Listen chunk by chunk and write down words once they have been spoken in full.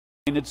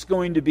it's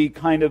going to be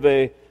kind of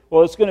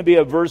it's going to be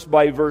a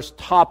verse-by-verse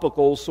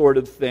topical sort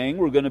of thing.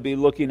 We're going to be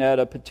looking at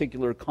a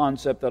particular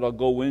concept that I'll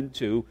go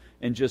into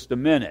in just a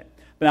minute.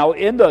 Now,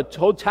 in the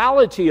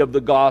totality of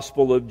the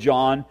Gospel of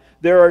John,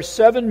 there are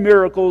 7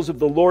 miracles of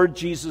the Lord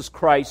Jesus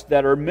Christ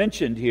that are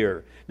mentioned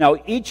here. Now,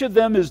 each of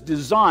them is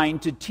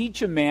designed to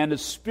teach a man a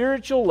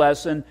spiritual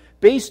lesson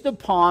based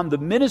upon the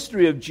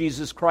ministry of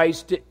Jesus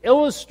Christ to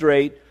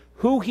illustrate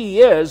who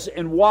He is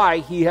and why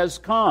He has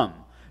come.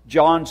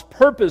 John's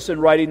purpose in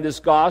writing this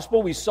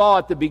gospel, we saw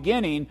at the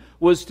beginning,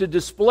 was to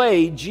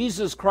display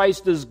Jesus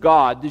Christ as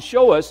God, to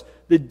show us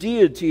the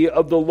deity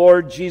of the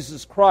Lord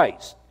Jesus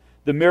Christ.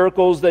 The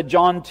miracles that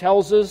John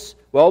tells us,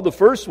 well, the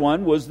first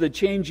one was the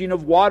changing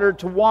of water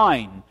to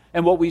wine.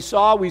 And what we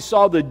saw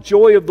the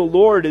joy of the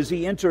Lord as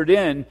He entered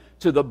in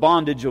to the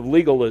bondage of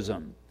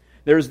legalism.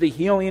 There's the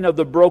healing of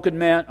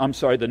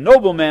the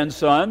nobleman's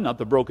son, not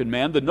the broken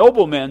man, the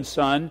nobleman's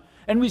son.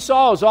 And we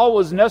saw as all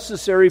was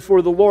necessary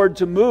for the Lord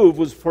to move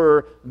was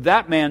for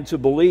that man to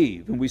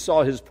believe. And we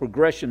saw his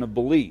progression of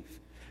belief.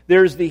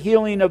 There's the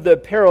healing of the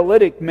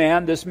paralytic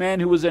man, this man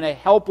who was in a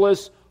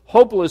helpless,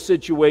 hopeless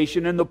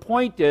situation. And the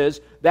point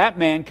is, that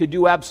man could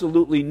do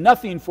absolutely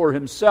nothing for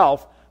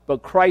himself,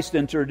 but Christ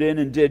entered in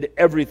and did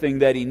everything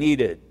that he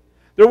needed.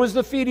 There was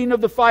the feeding of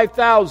the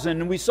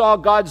 5,000, and we saw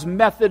God's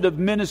method of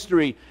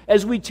ministry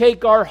as we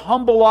take our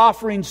humble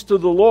offerings to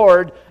the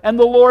Lord, and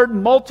the Lord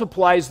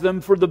multiplies them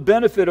for the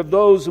benefit of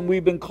those whom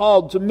we've been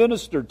called to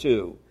minister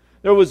to.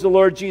 There was the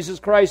Lord Jesus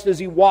Christ as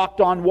He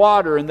walked on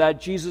water, and that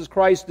Jesus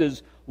Christ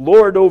is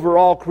Lord over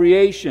all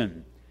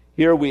creation.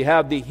 Here we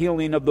have the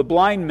healing of the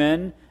blind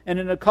men, and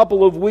in a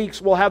couple of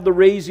weeks we'll have the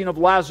raising of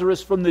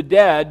Lazarus from the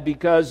dead,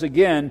 because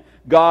again,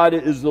 God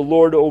is the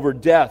Lord over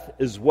death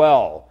as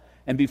well.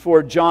 And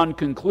before John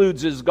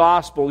concludes his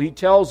gospel, he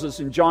tells us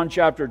in John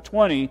chapter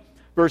 20,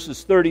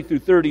 verses 30 through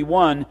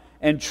 31,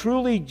 "And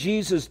truly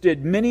Jesus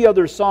did many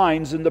other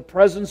signs in the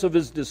presence of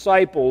His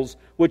disciples,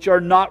 which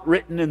are not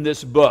written in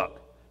this book."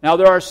 Now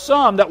there are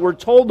some that we're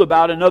told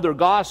about in other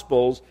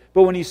gospels,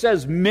 but when he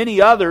says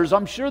many others,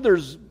 I'm sure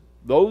there's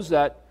those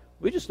that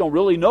we just don't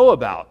really know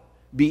about.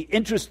 Be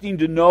interesting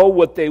to know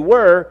what they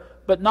were,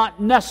 but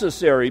not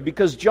necessary,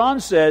 because John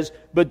says,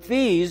 but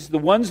these, the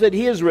ones that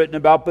he has written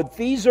about, but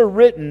these are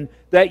written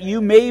that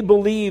you may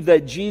believe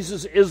that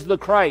Jesus is the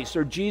Christ,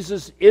 or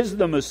Jesus is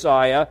the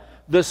Messiah,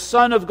 the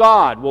Son of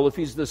God. Well, if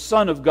He's the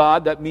Son of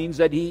God, that means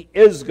that He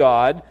is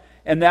God,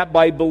 and that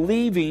by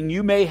believing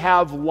you may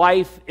have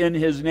life in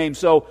His name.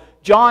 So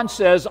John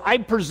says, I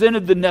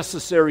presented the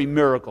necessary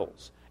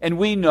miracles. And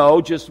we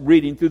know, just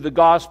reading through the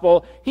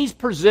gospel, he's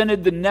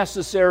presented the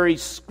necessary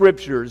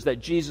scriptures that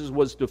Jesus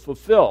was to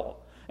fulfill.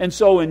 And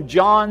so in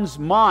John's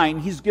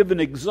mind, he's given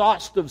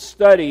exhaustive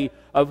study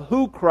of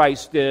who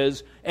Christ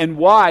is and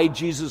why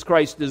Jesus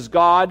Christ is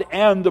God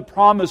and the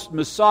promised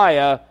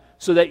Messiah,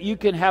 so that you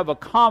can have a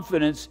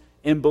confidence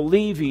in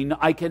believing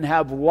I can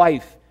have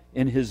life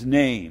in His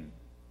name.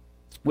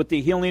 With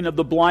the healing of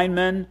the blind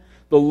men,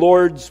 the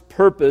Lord's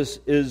purpose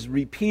is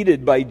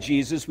repeated by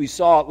Jesus. We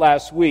saw it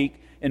last week.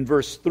 In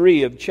verse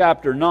 3 of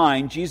chapter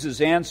 9,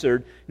 Jesus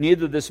answered,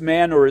 "Neither this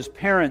man nor his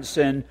parents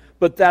sinned,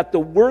 but that the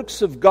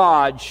works of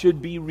God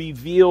should be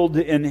revealed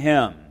in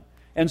him."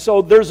 And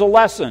so there's a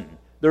lesson.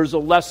 There's a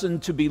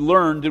lesson to be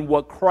learned in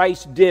what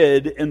Christ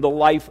did in the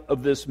life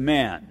of this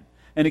man.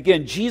 And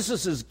again,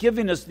 Jesus is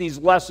giving us these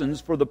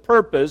lessons for the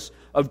purpose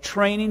of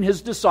training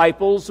His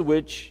disciples,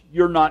 which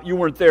you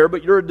weren't there,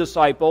 but you're a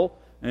disciple,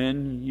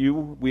 and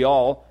we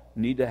all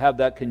need to have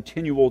that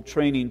continual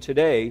training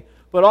today.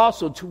 But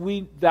also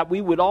that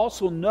we would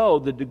also know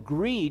the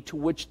degree to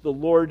which the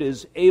Lord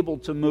is able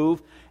to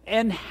move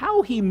and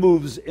how He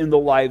moves in the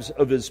lives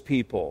of His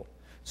people.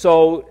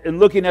 So, in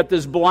looking at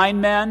this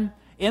blind man,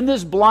 in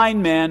this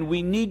blind man,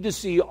 we need to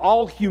see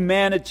all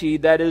humanity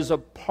that is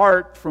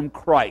apart from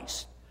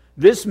Christ.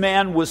 This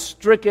man was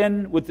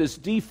stricken with this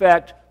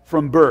defect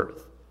from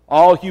birth.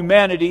 All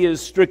humanity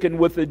is stricken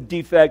with a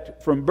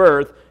defect from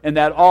birth, and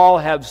that all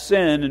have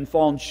sinned and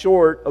fallen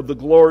short of the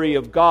glory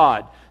of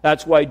God.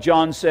 That's why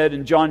John said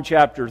in John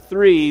chapter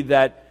 3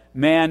 that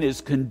man is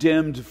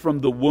condemned from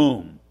the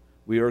womb.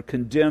 We are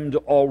condemned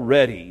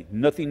already.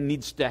 Nothing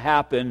needs to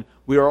happen.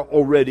 We are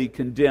already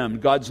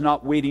condemned. God's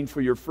not waiting for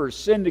your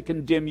first sin to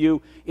condemn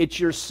you. It's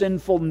your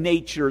sinful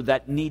nature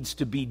that needs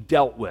to be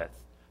dealt with.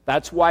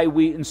 That's why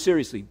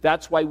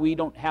that's why we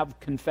don't have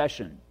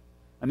confession.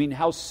 I mean,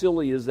 how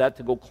silly is that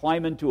to go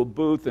climb into a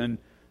booth and,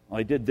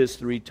 I did this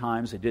 3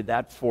 times, I did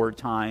that 4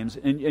 times,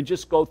 and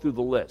just go through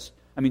the list.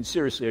 I mean,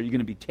 seriously, are you going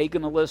to be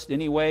taking a list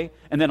anyway?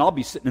 And then I'll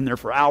be sitting in there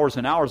for hours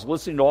and hours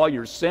listening to all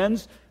your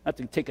sins. I have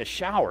to take a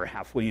shower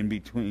halfway in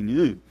between.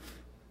 Ew.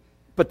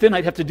 But then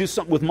I'd have to do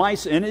something with my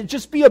sin. It'd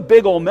just be a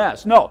big old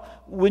mess. No,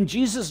 when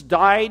Jesus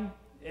died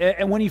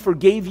and when He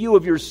forgave you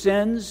of your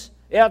sins,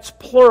 that's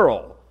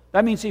plural.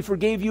 That means He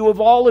forgave you of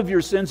all of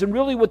your sins. And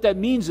really what that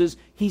means is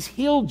He's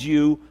healed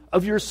you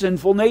of your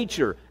sinful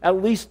nature,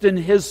 at least in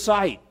His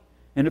sight.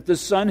 And if the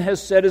Son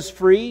has set us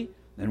free,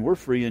 then we're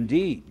free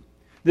indeed.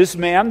 This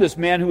man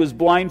who is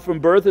blind from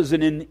birth, is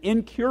in an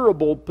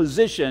incurable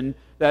position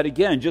that,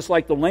 again, just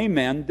like the lame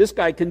man, this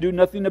guy can do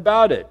nothing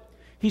about it.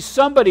 He's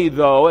somebody,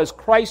 though, as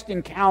Christ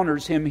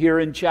encounters him here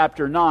in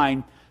chapter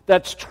 9,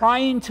 that's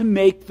trying to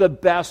make the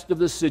best of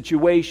the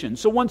situation.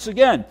 So once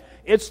again,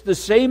 it's the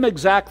same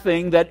exact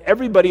thing that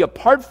everybody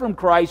apart from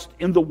Christ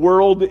in the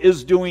world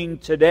is doing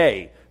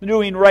today,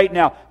 doing right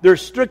now. They're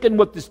stricken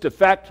with this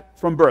defect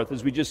from birth,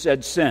 as we just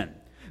said, sin.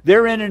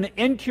 They're in an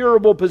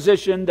incurable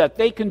position that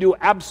they can do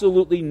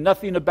absolutely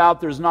nothing about.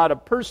 There's not a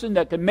person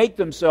that can make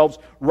themselves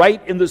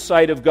right in the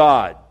sight of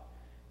God.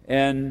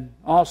 And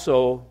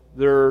also,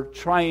 they're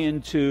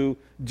trying to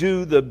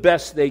do the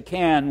best they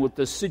can with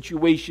the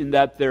situation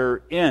that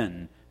they're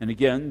in. And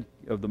again,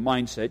 of the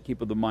mindset,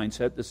 keep of the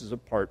mindset, this is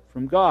apart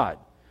from God.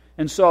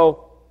 And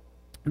so,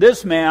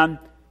 this man,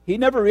 he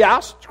never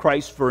asked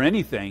Christ for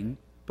anything,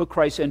 but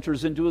Christ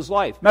enters into his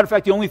life. Matter of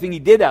fact, the only thing he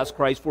did ask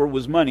Christ for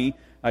was money.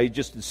 I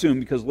just assume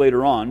because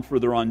later on,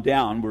 further on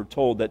down, we're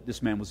told that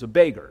this man was a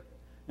beggar.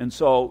 And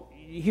so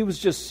he was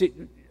just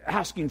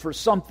asking for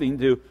something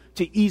to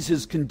ease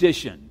his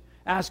condition,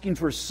 asking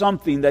for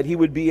something that he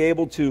would be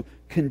able to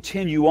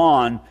continue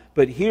on.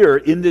 But here,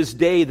 in this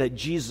day that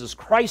Jesus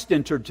Christ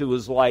entered to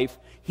his life,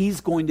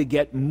 he's going to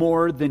get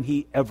more than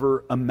he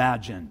ever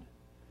imagined.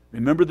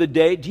 Remember the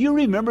day? Do you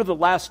remember the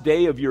last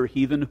day of your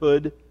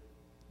heathenhood?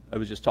 I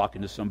was just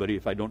talking to somebody.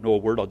 If I don't know a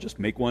word, I'll just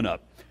make one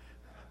up.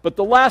 But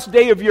the last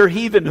day of your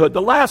heathenhood,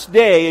 the last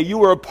day you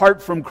were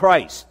apart from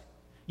Christ,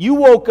 you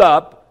woke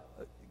up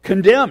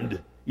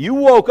condemned. You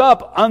woke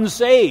up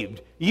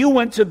unsaved. You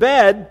went to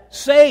bed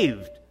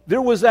saved.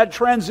 There was that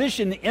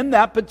transition in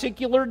that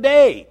particular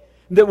day.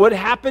 That what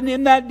happened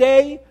in that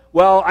day?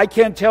 Well, I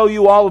can't tell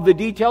you all of the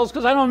details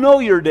because I don't know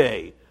your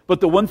day. But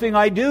the one thing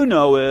I do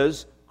know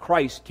is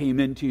Christ came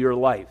into your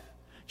life.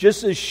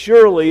 Just as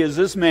surely as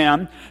this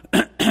man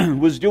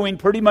was doing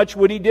pretty much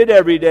what he did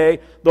every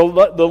day, the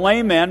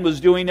lame man was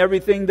doing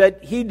everything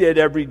that he did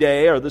every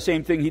day, or the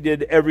same thing he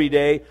did every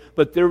day,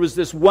 but there was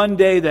this one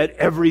day that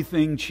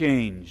everything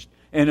changed,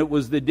 and it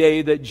was the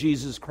day that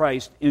Jesus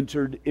Christ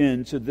entered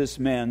into this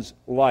man's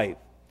life.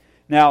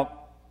 Now,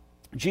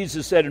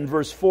 Jesus said in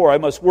verse 4, I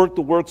must work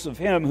the works of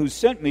him who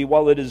sent me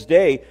while it is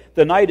day.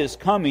 The night is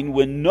coming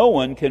when no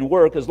one can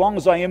work. As long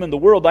as I am in the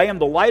world, I am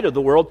the light of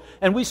the world.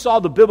 And we saw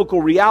the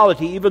biblical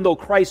reality, even though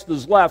Christ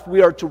is left,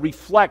 we are to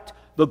reflect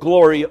the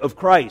glory of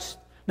Christ.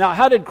 Now,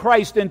 how did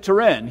Christ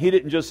enter in? He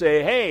didn't just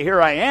say, hey, here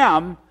I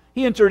am.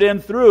 He entered in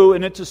through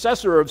an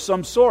intercessor of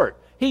some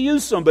sort. He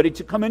used somebody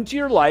to come into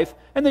your life,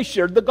 and they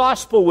shared the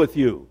gospel with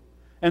you.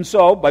 And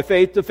so, by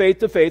faith to faith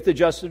to faith, the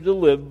just are to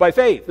live by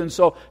faith. And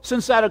so,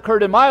 since that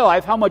occurred in my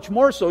life, how much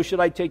more so should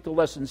I take the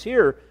lessons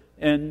here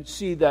and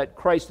see that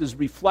Christ is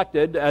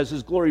reflected as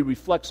His glory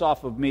reflects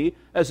off of me,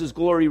 as His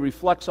glory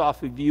reflects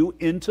off of you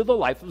into the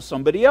life of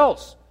somebody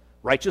else.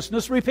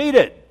 Righteousness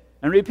repeated,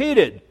 and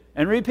repeated,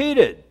 and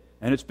repeated.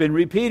 And it's been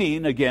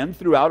repeating again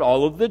throughout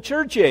all of the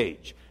church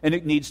age. And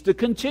it needs to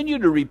continue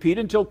to repeat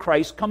until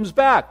Christ comes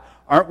back.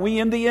 Aren't we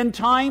in the end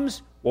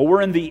times? Well,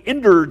 we're in the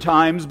ender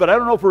times, but I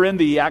don't know if we're in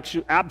the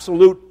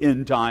absolute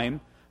end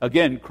time.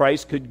 Again,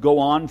 Christ could go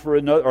on for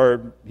another,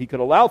 or He could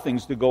allow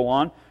things to go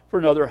on for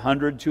another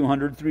 100,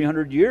 200,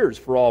 300 years,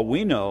 for all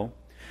we know.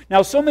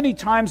 Now, so many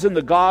times in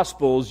the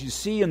Gospels, you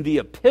see in the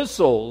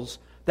epistles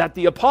that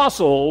the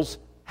apostles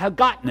have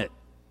gotten it.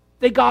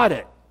 They got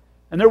it.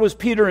 And there was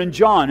Peter and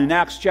John in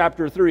Acts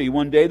chapter 3.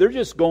 One day, they're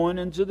just going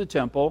into the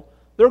temple.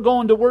 They're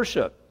going to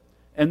worship.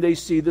 And they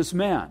see this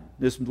man,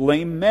 this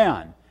lame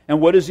man. And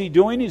what is he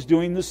doing? He's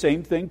doing the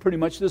same thing pretty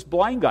much this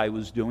blind guy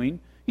was doing.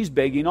 He's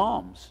begging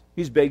alms.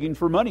 He's begging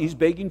for money.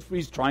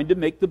 He's trying to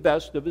make the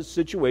best of his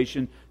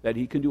situation that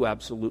he can do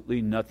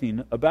absolutely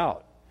nothing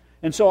about.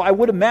 And so I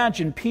would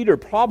imagine Peter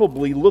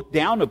probably looked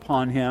down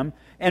upon him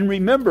and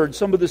remembered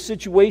some of the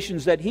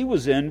situations that he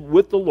was in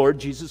with the Lord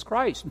Jesus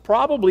Christ. And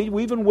probably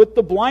even with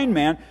the blind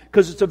man,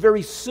 because it's a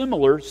very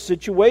similar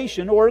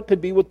situation, or it could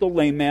be with the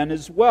lame man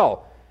as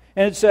well.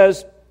 And it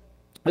says,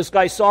 this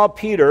guy saw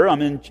Peter,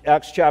 I'm in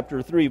Acts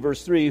chapter 3,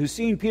 verse 3, who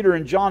seeing Peter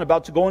and John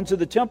about to go into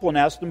the temple and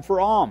asked them for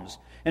alms.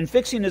 And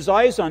fixing his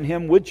eyes on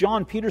him with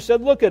John, Peter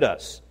said, look at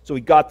us. So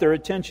he got their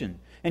attention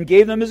and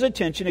gave them his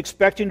attention,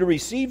 expecting to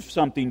receive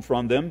something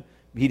from them.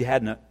 He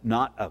had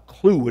not a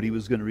clue what he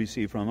was going to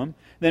receive from them.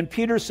 Then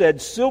Peter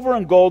said, silver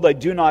and gold I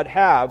do not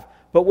have,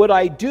 but what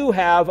I do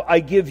have I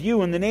give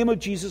you. In the name of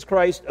Jesus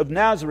Christ of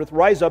Nazareth,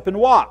 rise up and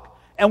walk.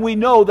 And we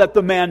know that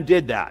the man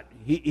did that.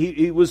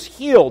 He was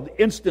healed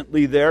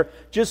instantly there,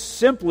 just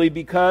simply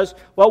because,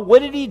 well,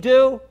 what did he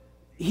do?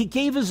 He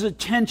gave his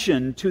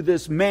attention to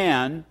this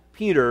man,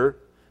 Peter,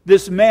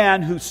 this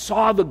man who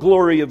saw the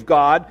glory of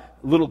God.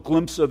 A little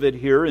glimpse of it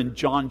here in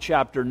John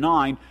chapter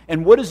 9.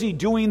 And what is he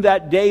doing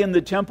that day in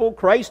the temple?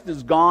 Christ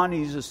is gone.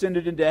 He's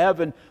ascended into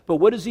heaven. But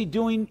what is he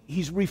doing?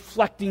 He's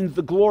reflecting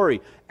the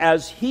glory.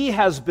 As he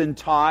has been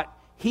taught,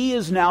 he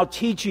is now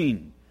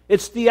teaching.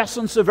 It's the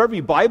essence of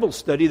every Bible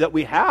study that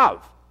we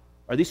have.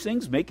 Are these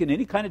things making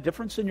any kind of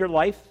difference in your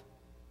life?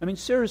 I mean,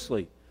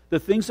 seriously. the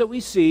things that we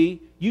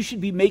see, you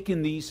should be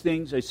making these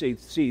things, I say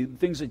see, the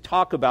things I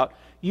talk about,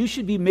 you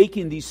should be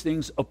making these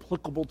things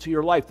applicable to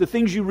your life. The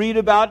things you read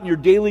about in your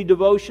daily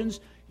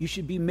devotions, you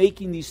should be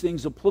making these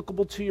things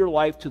applicable to your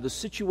life, to the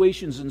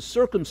situations and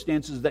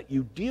circumstances that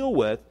you deal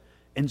with,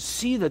 and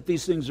see that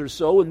these things are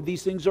so and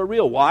these things are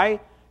real. Why?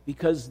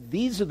 Because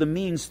these are the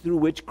means through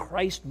which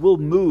Christ will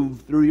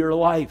move through your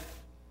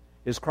life.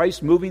 Is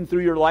Christ moving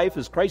through your life?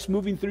 Is Christ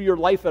moving through your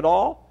life at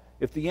all?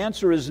 If the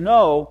answer is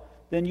no,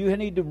 then you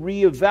need to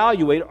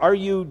reevaluate. Are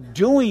you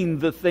doing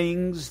the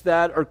things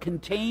that are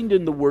contained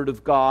in the Word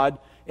of God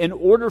in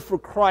order for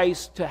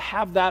Christ to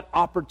have that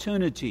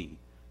opportunity?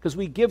 Because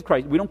we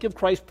don't give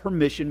Christ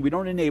permission, we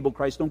don't enable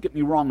Christ, don't get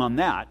me wrong on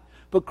that,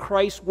 but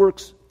Christ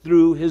works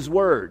through His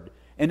Word.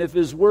 And if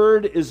His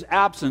Word is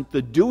absent,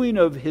 the doing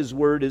of His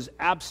Word is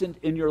absent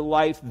in your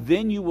life,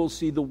 then you will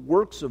see the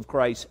works of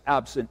Christ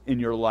absent in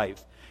your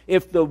life.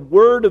 If the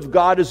Word of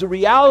God is a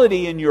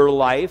reality in your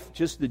life,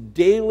 just the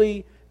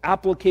daily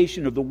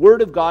application of the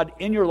Word of God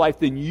in your life,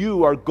 then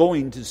you are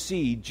going to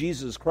see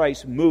Jesus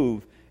Christ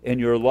move in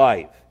your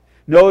life.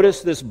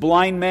 Notice this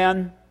blind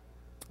man,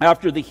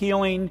 after the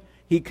healing,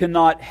 he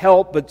cannot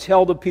help but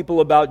tell the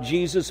people about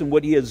Jesus and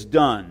what He has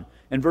done.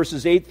 In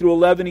verses 8 through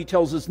 11, he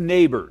tells his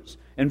neighbors.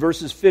 In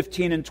verses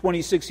 15 and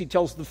 26, he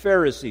tells the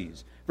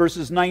Pharisees.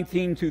 Verses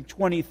 19 through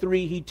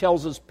 23, he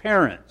tells his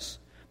parents.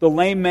 The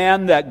lame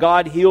man that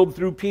God healed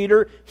through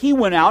Peter, he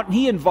went out and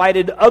he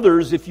invited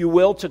others, if you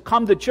will, to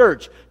come to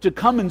church, to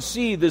come and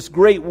see this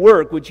great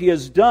work which he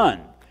has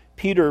done.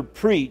 Peter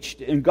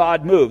preached and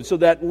God moved. So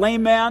that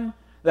lame man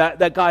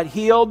that God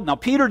healed, now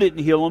Peter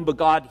didn't heal him, but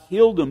God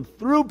healed him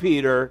through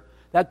Peter.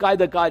 That guy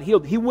that God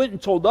healed, he went and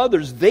told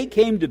others. They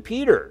came to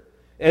Peter.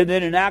 And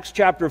then in Acts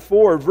chapter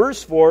 4,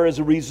 verse 4, as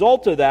a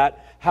result of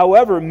that,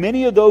 however,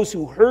 many of those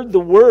who heard the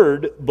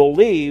word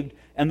believed,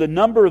 and the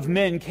number of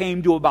men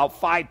came to about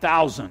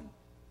 5,000.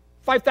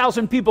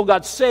 5,000 people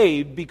got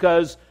saved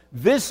because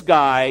this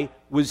guy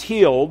was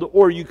healed,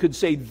 or you could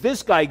say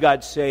this guy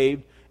got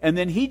saved, and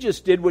then he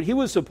just did what he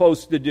was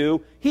supposed to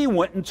do. He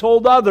went and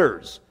told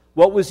others.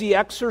 What was he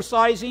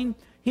exercising?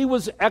 He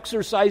was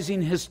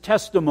exercising his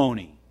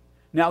testimony.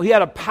 Now, he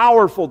had a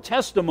powerful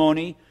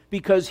testimony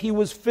because he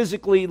was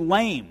physically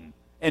lame,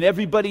 and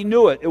everybody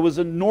knew it. It was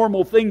a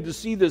normal thing to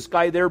see this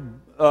guy there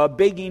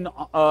begging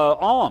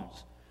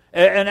alms.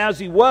 And as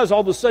he was,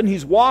 all of a sudden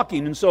he's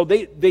walking, and so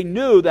they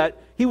knew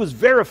that he was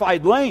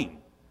verified lame.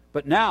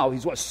 But now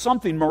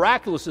something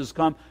miraculous has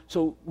come,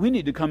 so we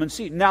need to come and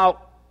see. Now,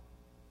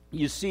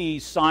 you see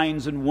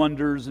signs and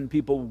wonders, and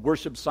people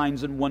worship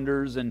signs and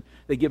wonders, and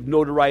they give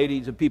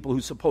notoriety to people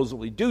who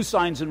supposedly do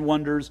signs and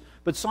wonders.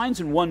 But signs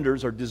and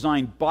wonders are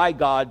designed by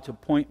God to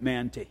point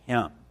man to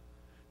Him.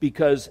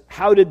 Because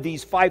how did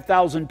these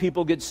 5,000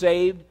 people get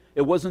saved?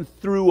 It wasn't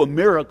through a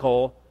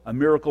miracle. A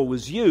miracle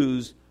was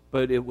used,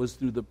 but it was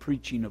through the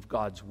preaching of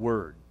God's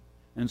Word.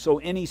 And so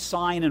any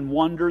sign and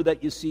wonder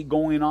that you see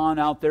going on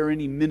out there,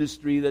 any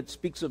ministry that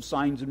speaks of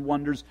signs and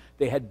wonders,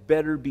 they had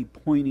better be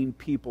pointing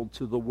people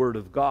to the Word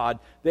of God.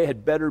 They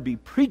had better be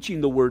preaching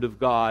the Word of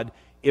God.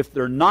 If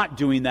they're not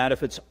doing that,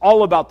 if it's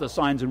all about the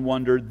signs and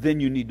wonder, then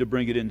you need to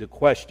bring it into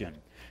question.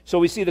 So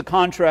we see the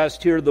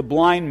contrast here, the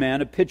blind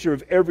man, a picture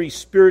of every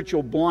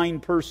spiritual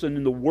blind person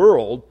in the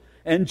world,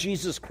 and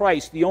Jesus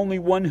Christ, the only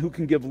one who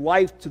can give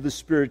life to the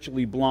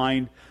spiritually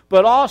blind.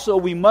 But also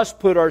we must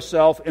put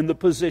ourselves in the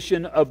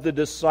position of the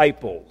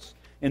disciples.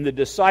 In the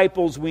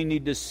disciples, we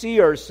need to see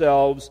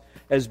ourselves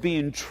as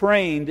being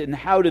trained in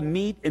how to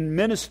meet and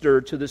minister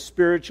to the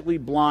spiritually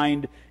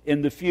blind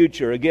in the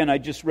future. Again, I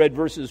just read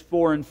verses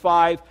 4 and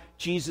 5.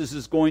 Jesus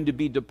is going to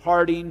be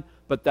departing,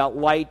 but that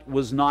light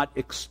was not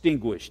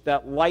extinguished.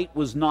 That light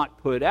was not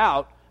put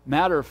out.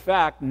 Matter of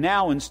fact,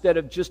 now instead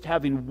of just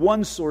having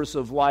one source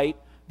of light,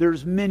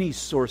 there's many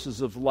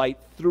sources of light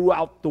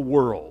throughout the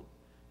world.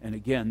 And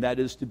again, that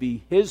is to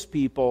be His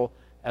people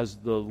as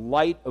the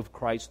light of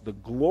Christ, the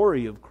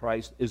glory of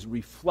Christ is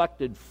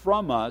reflected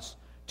from us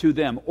to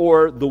them.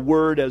 Or the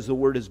Word, as the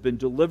Word has been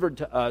delivered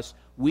to us,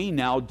 we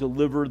now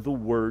deliver the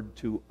Word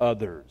to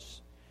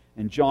others.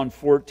 In John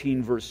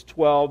 14, verse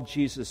 12,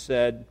 Jesus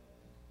said,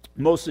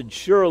 "Most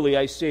assuredly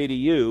I say to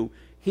you,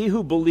 he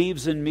who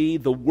believes in me,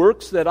 the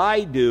works that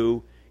I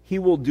do, he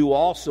will do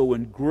also,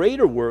 and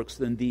greater works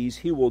than these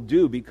he will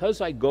do,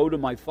 because I go to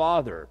my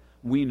Father."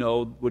 We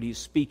know what he's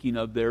speaking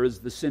of there is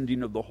the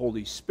sending of the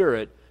Holy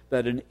Spirit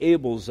that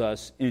enables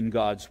us in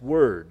God's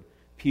Word.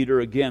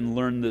 Peter again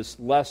learned this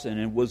lesson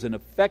and was an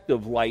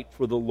effective light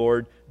for the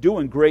Lord,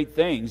 doing great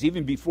things.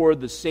 Even before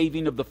the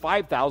saving of the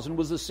 5,000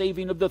 was the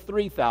saving of the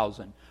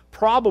 3,000.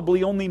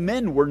 Probably only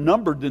men were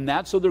numbered in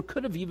that, so there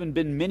could have even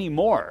been many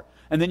more.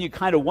 And then you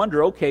kind of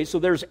wonder, okay, so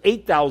there's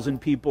 8,000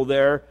 people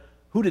there.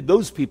 Who did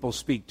those people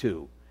speak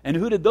to? And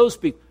who did those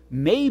speak?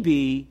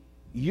 Maybe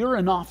you're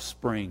an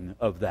offspring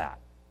of that.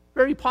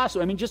 Very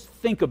possible. I mean, just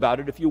think about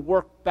it if you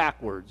work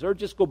backwards, or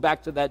just go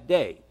back to that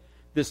day.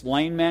 This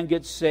lame man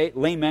gets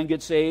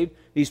saved.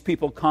 These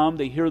people come,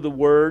 they hear the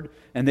word,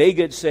 and they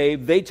get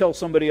saved. They tell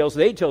somebody else,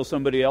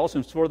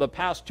 and for the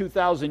past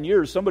 2,000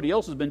 years, somebody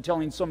else has been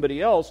telling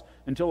somebody else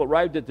until it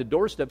arrived at the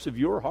doorsteps of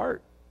your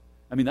heart.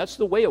 I mean, that's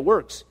the way it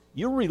works.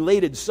 You're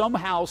related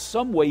somehow,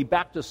 some way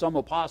back to some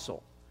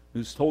apostle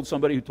who's told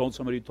somebody, who told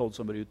somebody, who told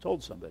somebody, who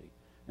told somebody.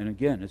 And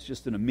again, it's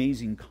just an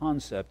amazing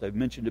concept. I've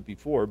mentioned it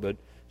before, but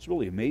it's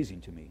really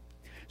amazing to me.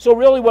 So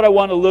really what I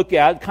want to look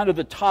at, kind of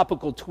the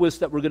topical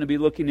twist that we're going to be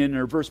looking in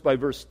our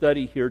verse-by-verse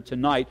study here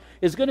tonight,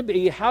 is going to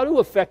be how to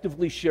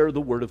effectively share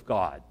the Word of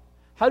God.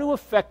 How to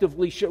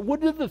effectively share.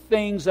 What are the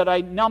things that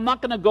now I'm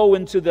not going to go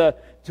into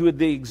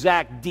the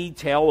exact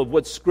detail of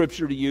what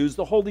Scripture to use.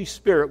 The Holy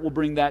Spirit will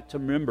bring that to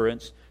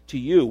remembrance to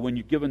you when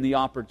you're given the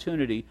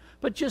opportunity.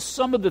 But just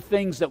some of the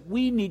things that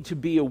we need to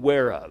be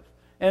aware of.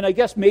 And I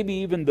guess maybe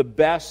even the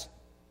best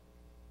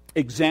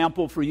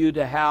example for you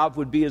to have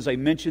would be, as I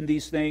mentioned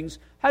these things,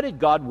 how did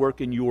God work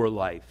in your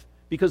life?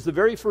 Because the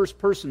very first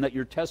person that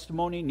your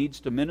testimony needs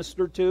to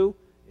minister to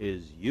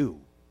is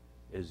you.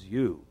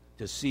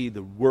 To see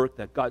the work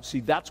that God...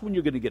 See, that's when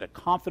you're going to get a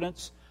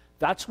confidence.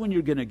 That's when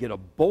you're going to get a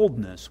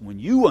boldness, when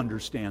you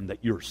understand that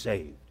you're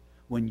saved.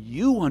 When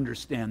you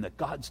understand that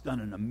God's done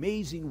an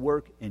amazing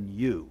work in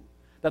you.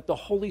 That the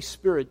Holy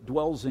Spirit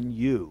dwells in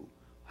you.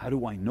 How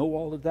do I know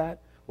all of that?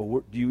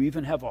 Well, do you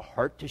even have a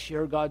heart to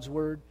share God's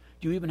Word?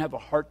 Do you even have a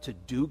heart to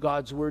do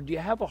God's Word? Do you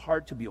have a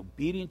heart to be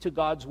obedient to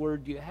God's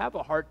Word? Do you have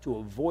a heart to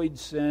avoid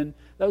sin?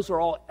 Those are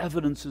all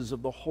evidences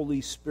of the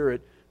Holy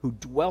Spirit who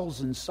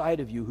dwells inside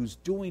of you, who's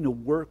doing a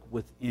work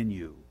within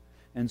you.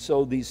 And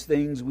so these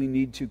things we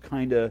need to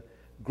kind of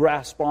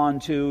grasp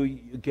onto.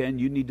 Again,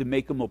 you need to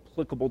make them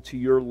applicable to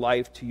your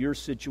life, to your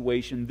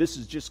situation. This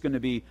is just going to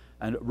be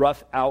a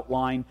rough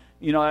outline.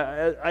 You know,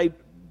 I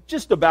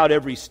just about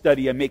every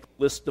study I make a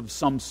list of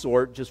some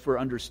sort just for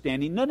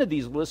understanding. None of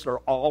these lists are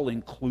all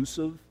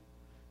inclusive.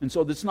 And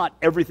so it's not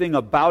everything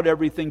about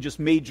everything, just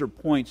major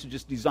points,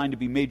 just designed to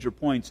be major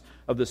points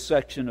of the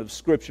section of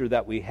Scripture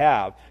that we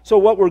have. So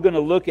what we're going to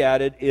look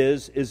at it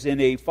is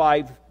in a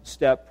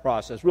 5-step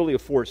process, really a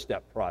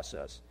 4-step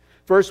process.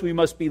 First, we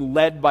must be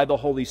led by the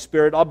Holy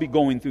Spirit. I'll be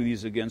going through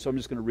these again, so I'm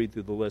just going to read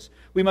through the list.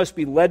 We must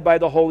be led by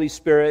the Holy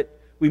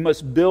Spirit. We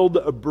must build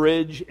a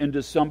bridge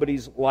into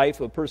somebody's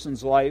life, a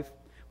person's life.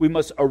 We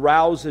must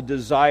arouse a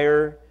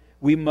desire.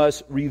 We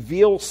must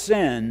reveal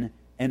sin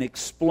and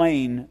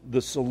explain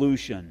the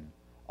solution.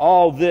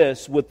 All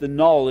this with the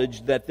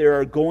knowledge that there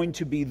are going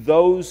to be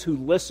those who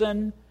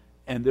listen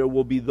and there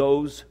will be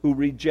those who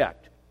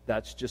reject.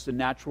 That's just a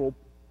natural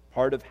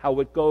part of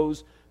how it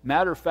goes.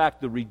 Matter of fact,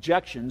 the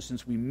rejection,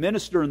 since we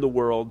minister in the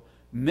world,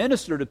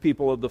 minister to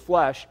people of the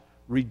flesh,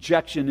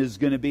 rejection is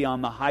going to be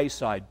on the high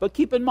side. But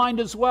keep in mind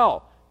as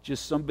well,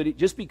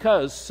 just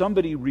because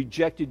somebody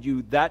rejected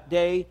you that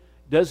day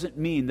doesn't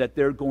mean that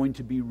they're going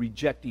to be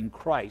rejecting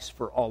Christ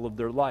for all of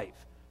their life.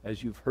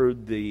 As you've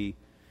heard the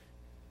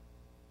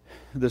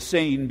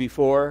saying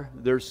before,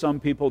 there's some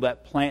people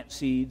that plant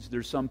seeds,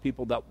 there's some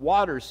people that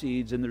water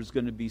seeds, and there's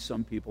going to be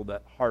some people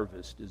that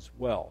harvest as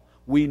well.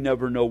 We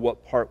never know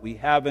what part we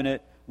have in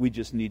it. We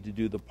just need to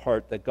do the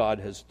part that God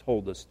has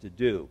told us to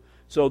do.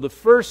 So the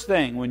first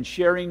thing, when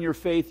sharing your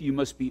faith, you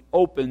must be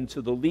open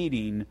to the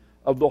leading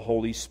of the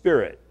Holy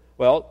Spirit.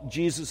 Well,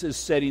 Jesus is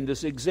setting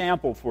this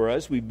example for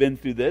us. We've been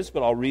through this,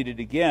 but I'll read it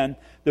again.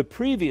 The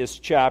previous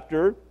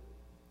verse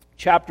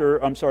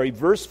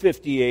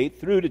 58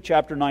 through to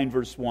chapter 9,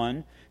 verse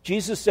 1,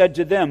 Jesus said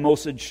to them,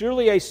 Most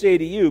surely I say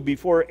to you,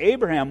 before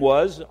Abraham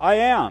was, I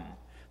am.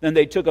 Then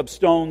they took up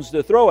stones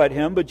to throw at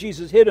him, but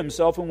Jesus hid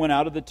himself and went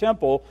out of the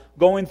temple,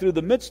 going through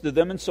the midst of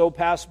them, and so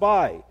passed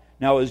by.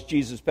 Now as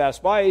Jesus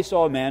passed by, he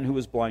saw a man who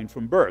was blind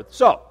from birth.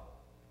 So,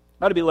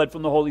 how to be led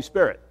from the Holy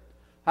Spirit.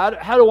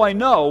 How do I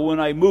know when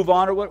I move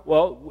on or what?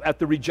 Well, at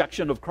the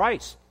rejection of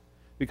Christ.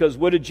 Because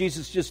what did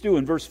Jesus just do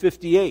in verse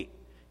 58?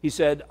 He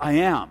said, I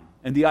am.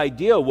 And the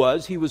idea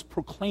was he was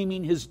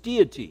proclaiming his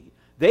deity.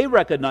 They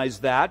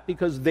recognized that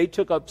because they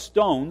took up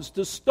stones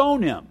to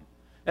stone him.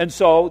 And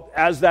so,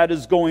 as that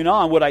is going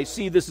on, what I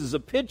see this is a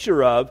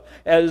picture of,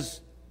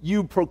 as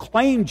you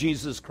proclaim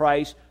Jesus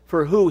Christ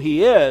for who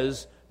he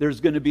is,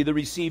 there's going to be the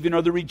receiving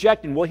or the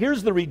rejecting. Well,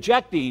 here's the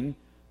rejecting,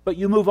 but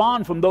you move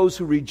on from those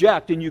who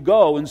reject and you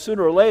go, and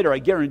sooner or later, I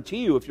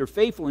guarantee you, if you're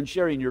faithful in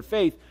sharing your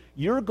faith,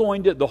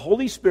 the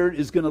Holy Spirit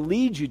is going to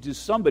lead you to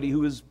somebody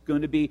who is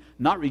going to be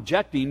not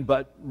rejecting,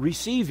 but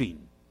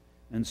receiving.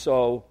 And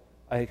so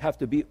I have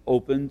to be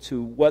open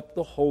to what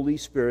the Holy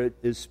Spirit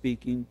is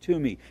speaking to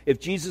me. If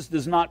Jesus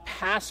does not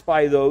pass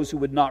by those who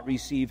would not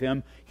receive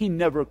him, he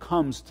never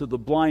comes to the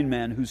blind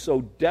man who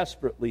so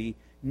desperately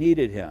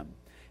needed him.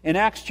 In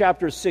Acts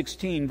chapter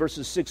 16,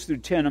 verses 6 through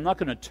 10, I'm not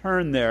going to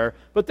turn there,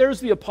 but there's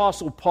the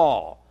Apostle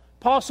Paul.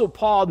 Apostle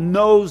Paul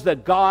knows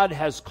that God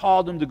has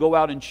called him to go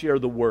out and share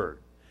the word.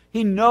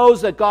 He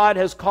knows that God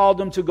has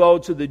called him to go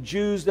to the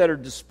Jews that are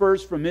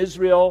dispersed from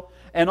Israel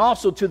and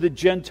also to the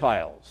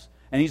Gentiles.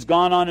 And he's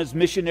gone on his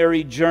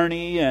missionary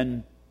journey,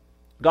 and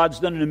God's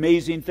done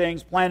amazing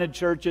things, planted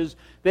churches.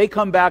 They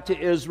come back to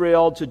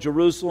Israel, to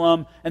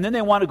Jerusalem, and then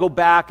they want to go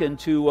back and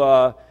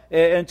to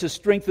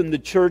strengthen the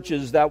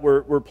churches that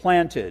were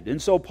planted.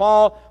 And so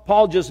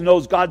Paul just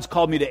knows God's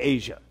called me to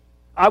Asia.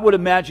 I would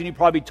imagine he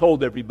probably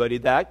told everybody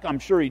that. I'm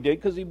sure he did,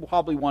 because he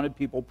probably wanted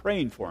people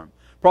praying for him.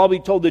 Probably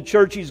told the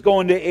church he's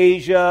going to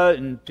Asia,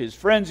 and his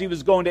friends he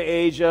was going to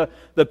Asia.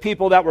 The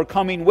people that were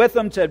coming with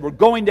him said, we're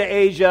going to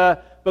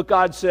Asia. But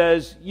God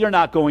says, you're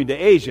not going to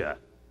Asia.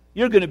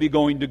 You're going to be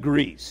going to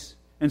Greece.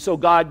 And so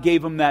God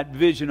gave him that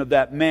vision of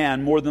that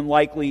man, more than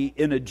likely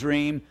in a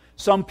dream.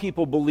 Some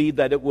people believe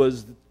that it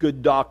was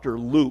good Dr.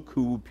 Luke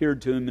who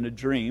appeared to him in a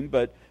dream,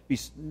 but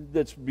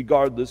that's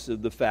regardless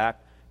of the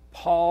fact.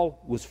 Paul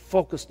was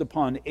focused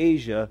upon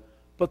Asia,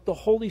 but the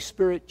Holy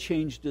Spirit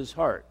changed his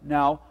heart.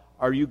 Now,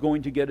 are you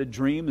going to get a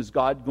dream? Is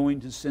God going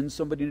to send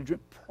somebody in a dream?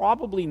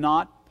 Probably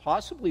not.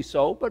 Possibly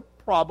so, but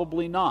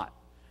probably not.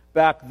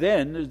 Back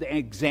then, the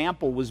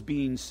example was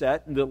being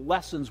set and the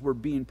lessons were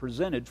being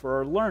presented for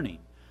our learning.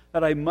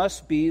 That I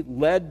must be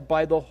led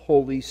by the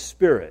Holy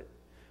Spirit.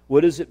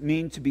 What does it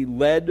mean to be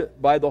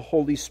led by the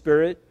Holy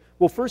Spirit?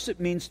 Well, first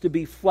it means to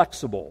be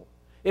flexible.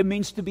 It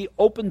means to be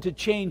open to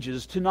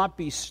changes, to not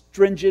be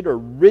stringent or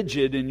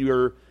rigid in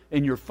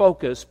your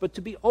focus, but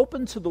to be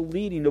open to the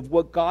leading of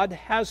what God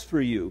has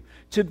for you.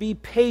 To be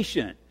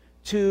patient,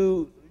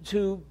 to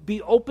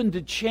be open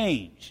to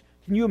change.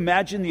 Can you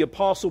imagine the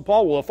Apostle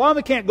Paul? Well, if I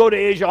can't go to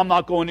Asia, I'm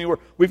not going anywhere.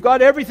 We've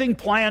got everything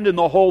planned in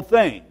the whole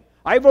thing.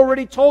 I've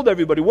already told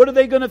everybody. What are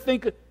they going to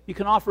think? You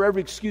can offer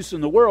every excuse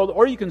in the world,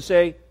 or you can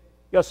say,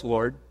 yes,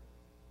 Lord.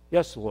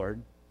 Yes,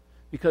 Lord.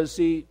 Because,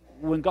 see,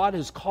 when God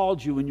has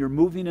called you and you're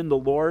moving in the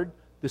Lord,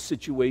 the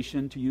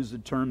situation, to use a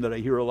term that I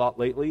hear a lot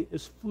lately,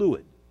 is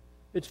fluid.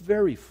 It's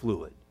very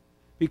fluid.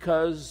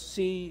 Because,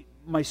 see,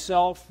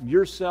 myself,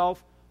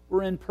 yourself,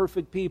 we're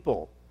imperfect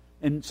people.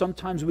 And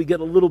sometimes we get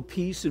a little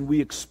piece and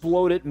we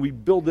explode it and we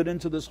build it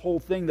into this whole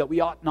thing that we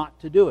ought not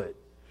to do it.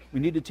 We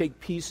need to take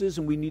pieces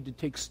and we need to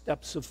take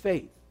steps of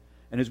faith.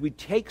 And as we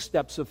take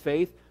steps of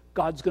faith,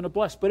 God's going to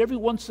bless. But every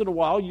once in a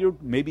while,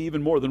 maybe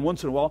even more than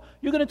once in a while,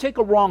 you're going to take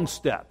a wrong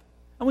step.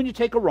 And when you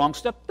take a wrong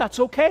step, that's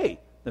okay.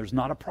 There's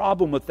not a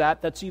problem with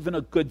that. That's even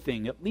a good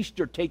thing. At least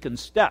you're taking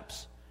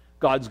steps.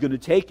 God's going to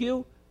take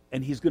you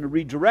and He's going to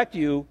redirect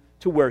you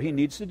to where He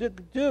needs to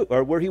do,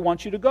 or where He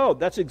wants you to go.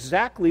 That's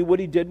exactly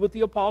what He did with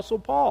the Apostle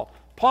Paul.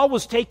 Paul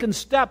was taking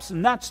steps,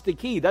 and that's the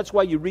key. That's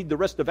why you read the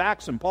rest of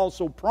Acts, and Paul's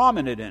so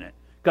prominent in it,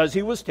 because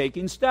he was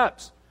taking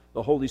steps.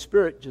 The Holy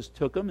Spirit just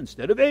took him,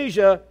 instead of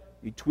Asia,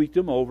 He tweaked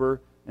him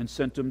over and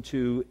sent him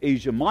to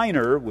Asia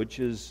Minor, which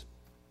is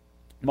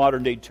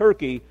modern-day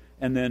Turkey,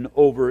 and then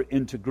over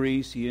into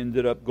Greece. He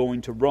ended up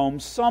going to Rome.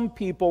 Some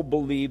people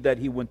believe that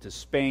he went to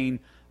Spain.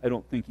 I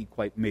don't think he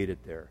quite made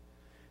it there.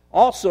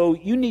 Also,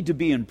 you need to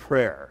be in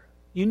prayer.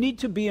 You need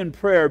to be in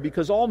prayer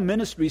because all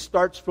ministry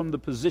starts from the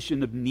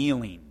position of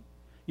kneeling.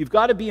 You've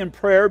got to be in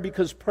prayer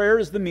because prayer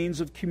is the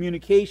means of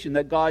communication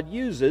that God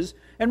uses.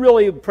 And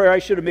really, prayer, I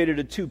should have made it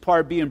a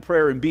two-part, be in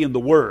prayer and be in the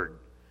Word.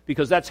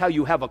 Because that's how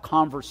you have a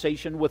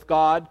conversation with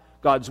God.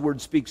 God's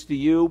Word speaks to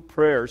you.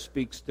 Prayer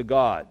speaks to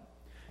God.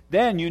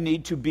 Then you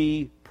need to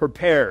be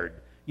prepared.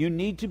 You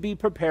need to be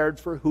prepared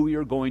for who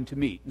you're going to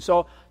meet. And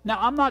so,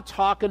 now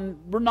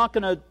we're not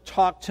going to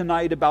talk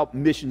tonight about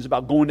missions,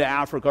 about going to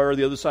Africa or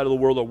the other side of the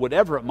world or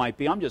whatever it might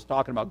be. I'm just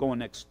talking about going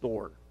next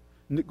door,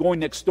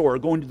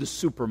 going to the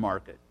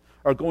supermarket,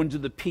 or going to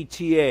the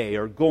PTA,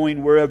 or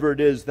going wherever it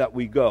is that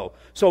we go.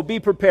 So be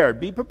prepared.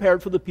 Be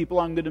prepared for the people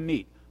I'm going to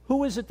meet.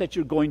 Who is it that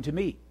you're going to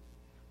meet?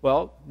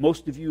 Well,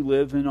 most of you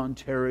live in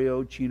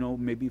Ontario, Chino,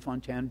 maybe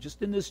Fontana,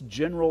 just in this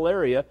general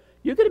area.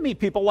 You're going to meet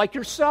people like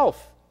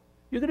yourself.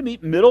 You're going to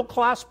meet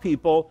middle-class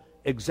people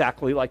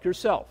exactly like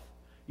yourself.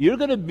 You're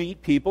going to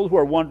meet people who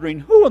are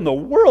wondering, who in the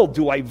world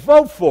do I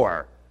vote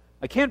for?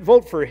 I can't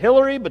vote for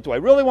Hillary, but do I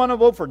really want to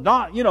vote for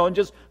not, and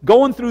just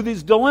going through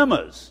these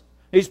dilemmas.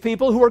 These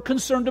people who are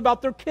concerned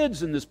about their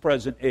kids in this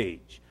present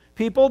age.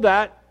 People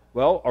that,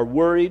 are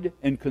worried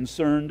and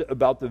concerned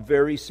about the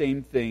very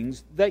same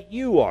things that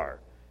you are.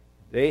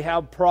 They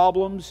have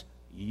problems,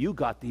 you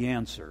got the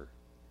answer.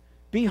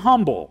 Be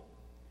humble.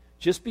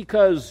 Just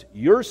because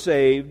you're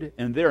saved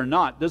and they're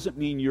not doesn't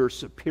mean you're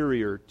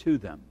superior to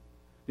them.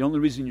 The only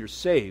reason you're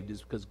saved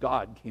is because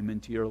God came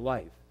into your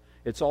life.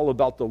 It's all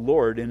about the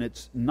Lord and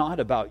it's not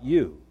about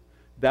you.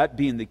 That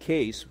being the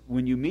case,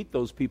 when you meet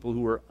those people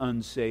who are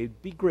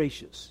unsaved, be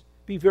gracious.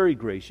 Be very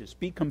gracious.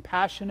 Be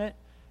compassionate.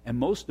 And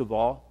most of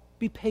all,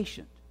 be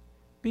patient.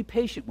 Be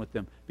patient with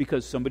them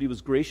because somebody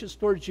was gracious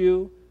towards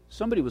you,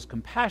 somebody was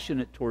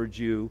compassionate towards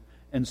you,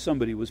 and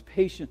somebody was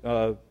patient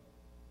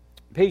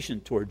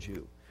towards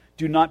you.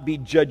 Do not be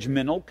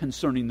judgmental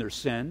concerning their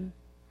sin.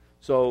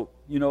 So,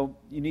 you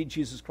need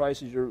Jesus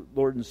Christ as your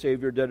Lord and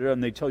Savior,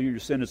 and they tell you your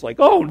sin. It's like,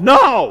 oh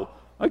no,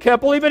 I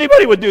can't believe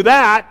anybody would do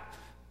that.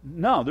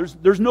 No,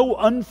 there's no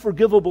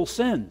unforgivable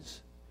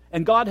sins.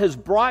 And God has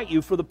brought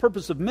you for the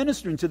purpose of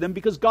ministering to them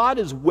because God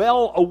is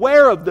well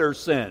aware of their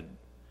sin.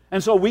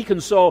 And so we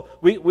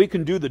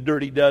can do the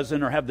dirty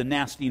dozen or have the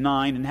nasty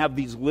nine and have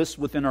these lists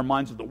within our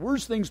minds of the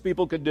worst things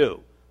people could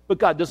do. But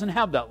God doesn't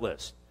have that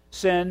list.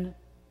 Sin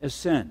is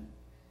sin.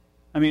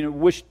 I mean, I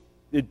wish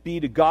it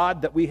be to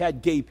God that we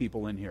had gay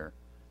people in here,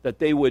 that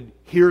they would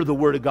hear the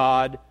Word of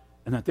God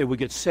and that they would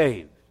get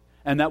saved.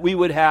 And that we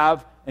would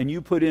have, and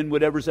you put in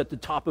whatever's at the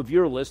top of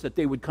your list, that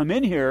they would come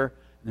in here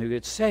and they would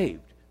get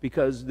saved.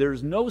 Because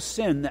there's no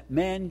sin that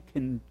man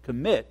can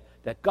commit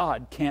that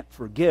God can't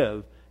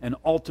forgive and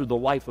alter the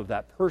life of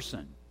that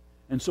person.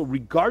 And so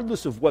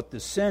regardless of what the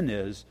sin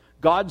is,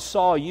 God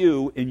saw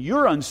you in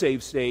your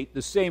unsaved state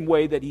the same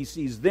way that He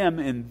sees them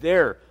in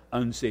their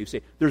unsaved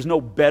state. There's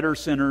no better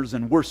sinners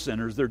and worse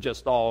sinners. They're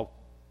just all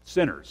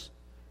sinners.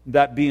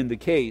 That being the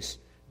case,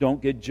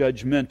 don't get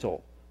judgmental.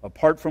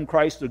 Apart from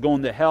Christ, they're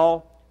going to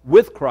hell.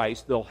 With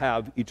Christ, they'll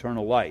have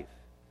eternal life.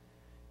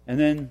 And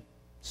then,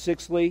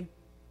 sixthly,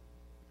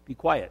 be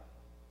quiet.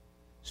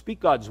 Speak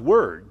God's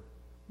word,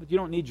 but you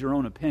don't need your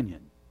own opinion.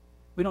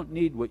 We don't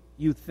need what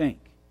you think.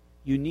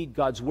 You need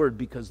God's word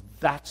because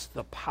that's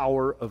the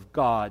power of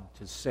God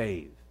to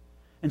save.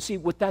 And see,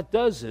 what that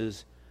does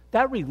is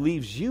that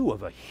relieves you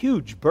of a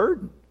huge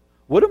burden.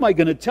 What am I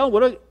going to tell?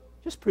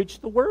 Just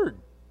preach the word.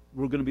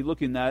 We're going to be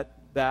looking at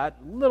that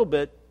a little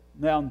bit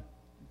now,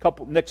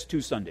 next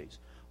 2 Sundays.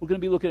 We're going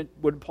to be looking at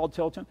what did Paul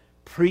tell them?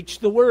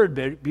 Preach the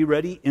word. Be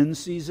ready in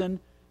season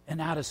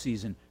and out of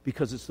season,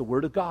 because it's the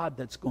word of God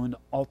that's going to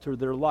alter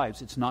their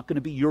lives. It's not going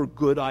to be your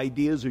good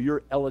ideas or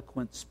your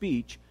eloquent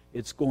speech.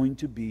 It's going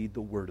to be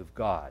the word of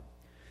God.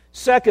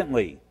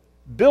 Secondly,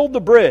 build the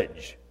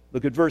bridge.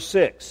 Look at verse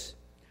 6.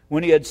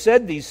 When he had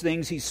said these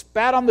things, he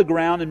spat on the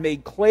ground and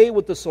made clay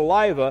with the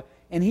saliva,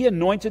 and he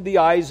anointed the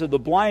eyes of the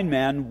blind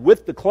man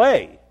with the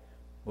clay.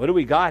 What do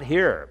we got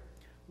here?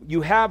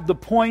 You have the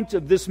point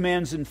of this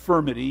man's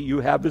infirmity.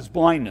 You have his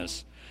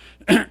blindness.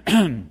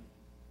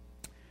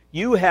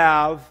 You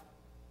have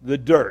the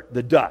dirt,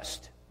 the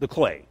dust, the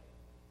clay.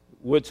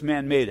 What's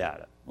man made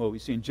out of? Well, we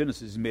see in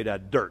Genesis he's made out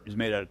of dirt. He's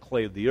made out of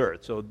clay of the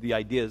earth. So the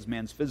idea is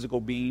man's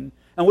physical being.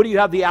 And what do you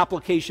have the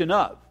application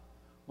of?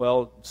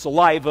 Well,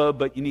 saliva,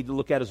 but you need to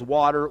look at as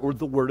water or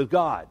the Word of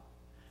God.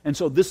 And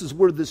so this is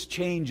where this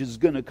change is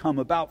going to come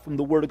about from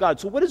the Word of God.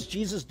 So what is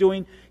Jesus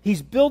doing?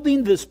 He's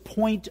building this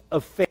point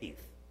of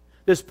faith.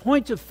 This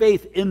point of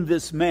faith in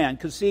this man.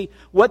 Because see,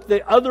 what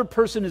the other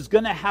person is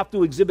going to have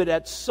to exhibit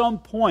at some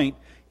point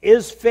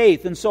is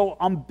faith. And so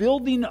I'm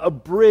building a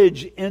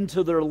bridge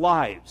into their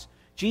lives.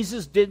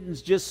 Jesus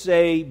didn't just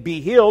say, be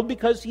healed,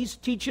 because he's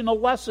teaching a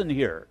lesson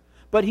here.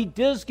 But he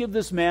does give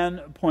this man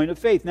a point of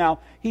faith. Now,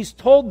 he's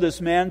told this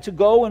man to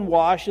go and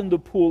wash in the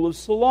pool of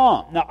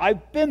Siloam. Now,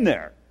 I've been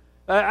there.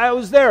 I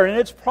was there, and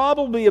it's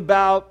probably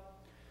about,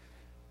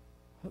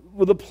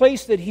 well, the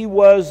place that he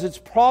was, it's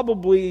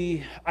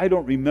probably, I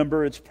don't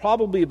remember, it's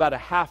probably about a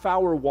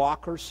half-hour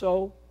walk or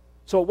so.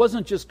 So it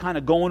wasn't just kind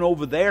of going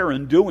over there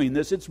and doing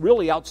this. It's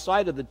really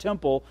outside of the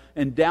temple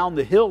and down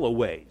the hill a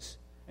ways.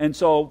 And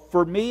so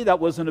for me, that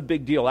wasn't a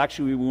big deal.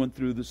 Actually, we went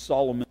through the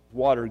Solomon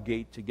Water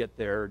Gate to get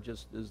there,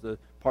 just as the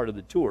part of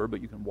the tour,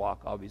 but you can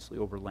walk, obviously,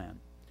 over land.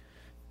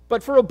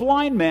 But for a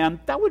blind man,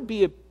 that would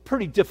be a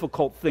pretty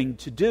difficult thing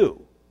to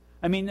do.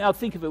 I mean, now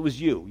think if it was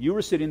you. You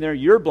were sitting there,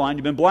 you're blind,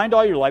 you've been blind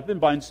all your life, been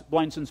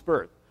blind since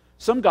birth.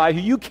 Some guy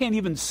who you can't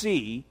even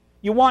see,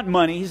 you want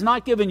money, he's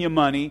not giving you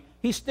money,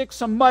 he sticks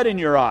some mud in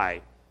your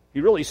eye.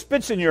 He really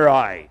spits in your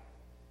eye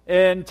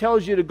and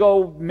tells you to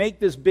go make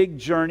this big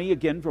journey.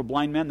 Again, for a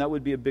blind man, that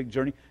would be a big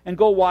journey. And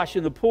go wash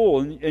in the pool.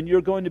 And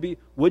you're going to be,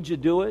 would you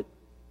do it?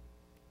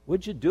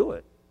 Would you do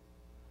it?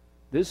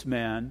 This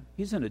man,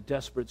 he's in a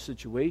desperate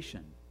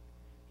situation.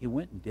 He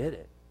went and did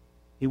it.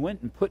 He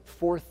went and put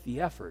forth the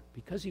effort.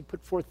 Because he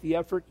put forth the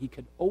effort, he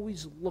could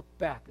always look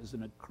back as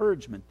an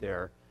encouragement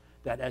there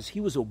that as he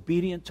was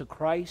obedient to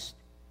Christ,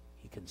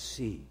 he can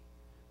see.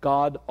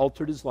 God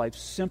altered his life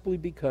simply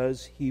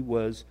because he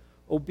was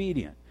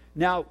obedient.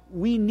 Now,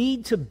 we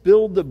need to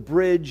build a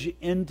bridge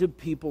into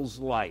people's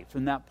life.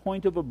 And that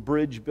point of a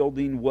bridge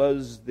building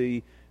was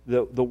the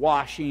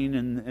washing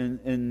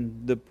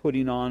and the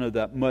putting on of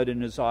that mud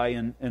in his eye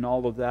and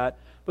all of that.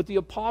 But the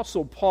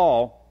Apostle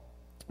Paul,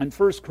 in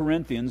 1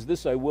 Corinthians,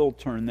 this I will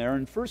turn there,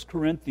 in 1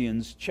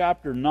 Corinthians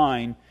chapter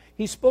 9,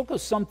 he spoke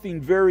of something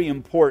very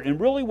important.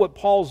 And really what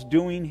Paul's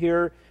doing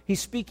here,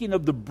 he's speaking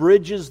of the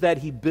bridges that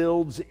he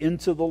builds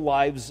into the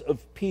lives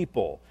of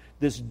people.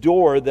 This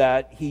door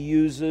that he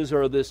uses,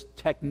 or this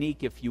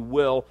technique, if you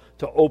will,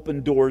 to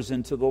open doors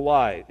into the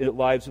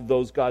lives of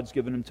those God's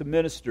given him to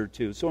minister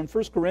to. So in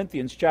 1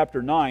 Corinthians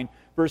chapter 9,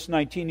 verse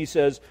 19, he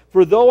says,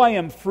 "For though I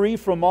am free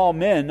from all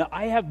men,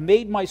 I have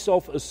made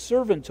myself a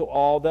servant to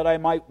all, that I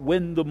might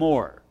win the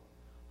more."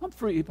 I'm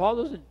free.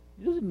 Paul doesn't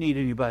need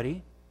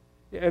anybody.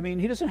 I mean,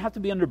 he doesn't have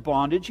to be under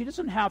bondage. He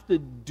doesn't have to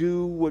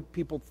do what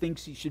people think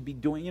he should be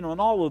doing, and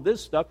all of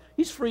this stuff.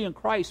 He's free in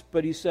Christ,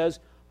 but he says,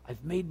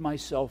 I've made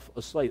myself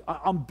a slave.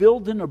 I'm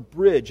building a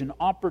bridge, an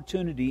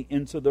opportunity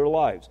into their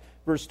lives.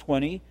 Verse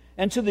 20,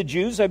 "And to the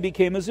Jews I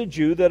became as a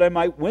Jew, that I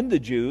might win the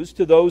Jews.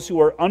 To those who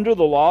are under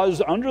the law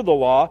as under the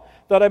law,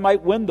 that I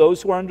might win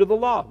those who are under the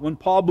law." When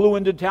Paul blew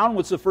into town,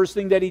 what's the first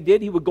thing that he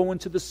did? He would go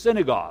into the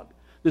synagogue.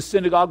 The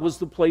synagogue was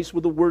the place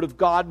where the Word of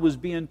God was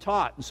being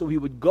taught. And so he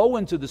would go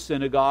into the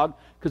synagogue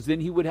because then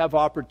he would have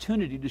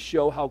opportunity to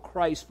show how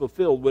Christ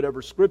fulfilled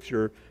whatever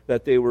Scripture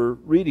that they were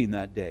reading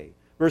that day.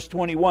 Verse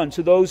 21,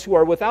 to those who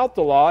are without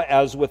the law,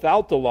 as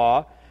without the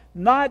law,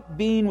 not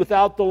being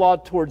without the law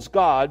towards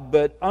God,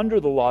 but under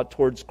the law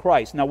towards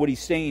Christ. Now what he's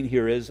saying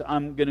here is,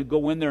 I'm going to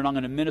go in there and I'm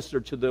going to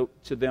minister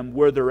to them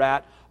where they're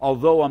at,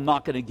 although I'm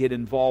not going to get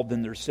involved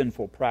in their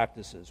sinful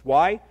practices.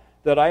 Why?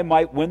 That I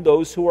might win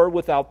those who are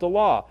without the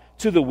law.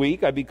 To the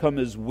weak I become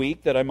as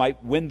weak, that I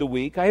might win the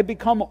weak. I have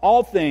become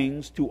all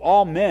things to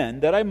all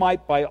men, that I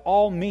might by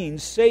all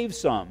means save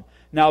some.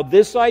 Now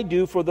this I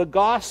do for the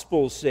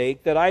gospel's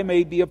sake, that I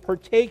may be a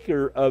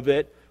partaker of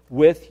it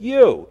with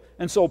you.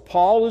 And so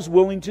Paul is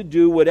willing to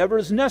do whatever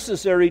is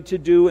necessary to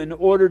do in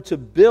order to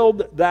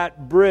build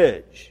that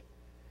bridge.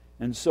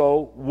 And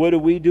so what do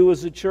we do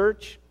as a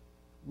church?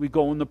 We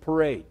go in the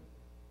parade,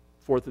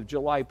 4th of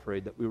July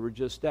parade that we were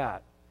just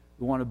at.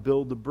 We want to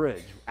build the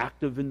bridge,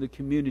 active in the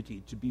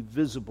community, to be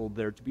visible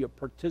there, to be a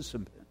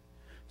participant,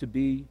 to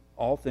be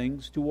all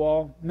things to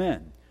all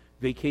men.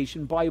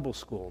 Vacation Bible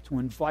School, to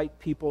invite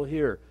people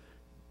here,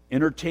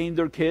 entertain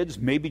their kids,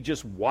 maybe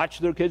just watch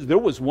their kids. There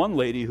was one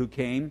lady who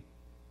came,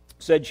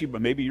 said she,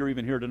 maybe you're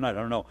even here tonight,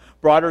 I don't know,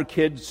 brought her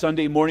kid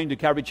Sunday morning to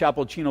Calvary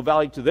Chapel, Chino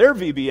Valley to their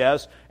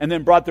VBS, and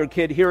then brought their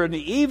kid here in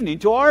the evening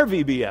to our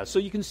VBS. So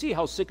you can see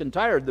how sick and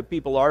tired the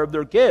people are of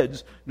their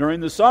kids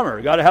during the summer.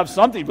 You've got to have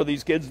something for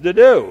these kids to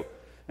do.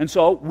 And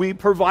so we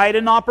provide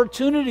an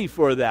opportunity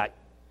for that.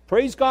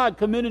 Praise God,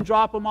 come in and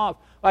drop them off.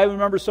 I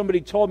remember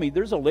somebody told me,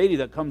 there's a lady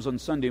that comes on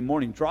Sunday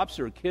morning, drops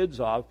her kids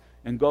off,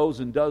 and goes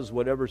and does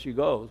whatever she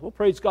goes. Well,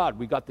 praise God,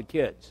 we got the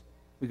kids.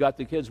 We got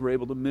the kids, we're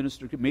able to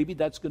minister. Maybe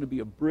that's going to be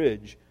a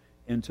bridge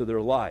into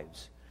their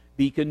lives.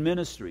 Beacon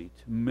ministry,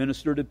 to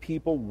minister to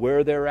people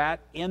where they're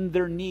at in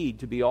their need,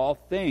 to be all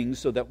things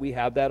so that we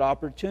have that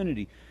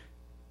opportunity.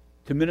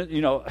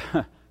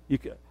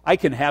 I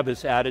can have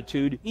this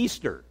attitude.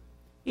 Easter,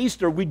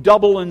 we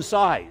double in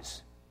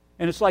size.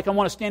 And it's like I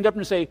want to stand up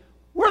and say,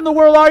 where in the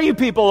world are you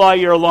people all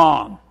year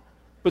long?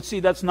 But see,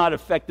 that's not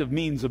effective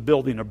means of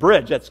building a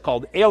bridge. That's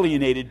called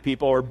alienated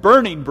people or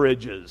burning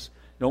bridges.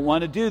 Don't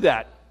want to do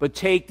that. But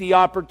take the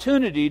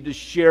opportunity to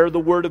share the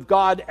Word of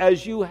God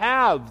as you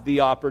have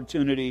the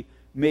opportunity.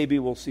 Maybe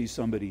we'll see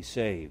somebody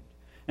saved.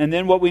 And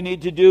then what we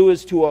need to do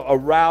is to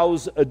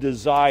arouse a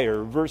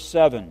desire. Verse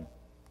 7.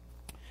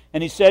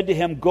 And he said to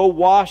him, go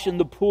wash in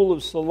the pool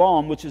of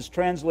Siloam, which is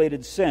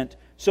translated sent.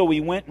 So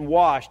he went and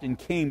washed and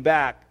came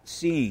back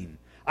seeing.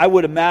 I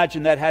would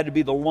imagine that had to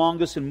be the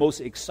longest and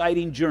most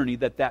exciting journey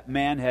that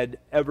man had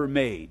ever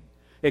made.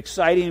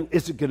 Exciting,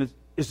 is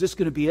this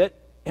going to be it?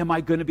 Am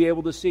I going to be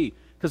able to see?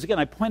 Because again,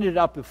 I pointed it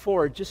out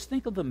before, just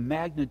think of the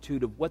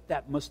magnitude of what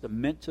that must have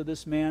meant to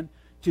this man,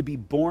 to be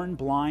born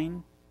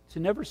blind, to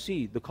never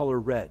see the color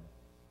red,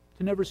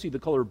 to never see the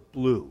color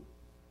blue,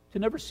 to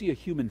never see a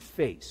human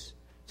face,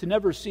 to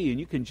never see, and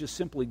you can just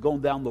simply go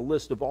down the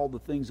list of all the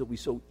things that we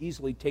so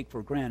easily take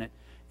for granted,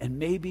 and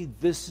maybe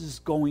this is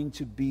going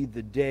to be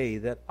the day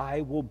that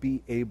I will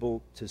be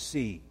able to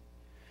see.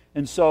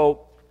 And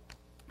so,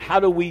 how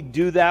do we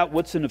do that?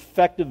 What's an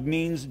effective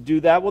means to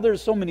do that? Well,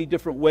 there's so many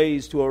different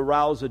ways to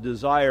arouse a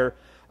desire.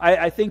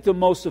 I think the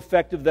most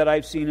effective that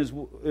I've seen is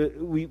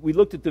we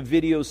looked at the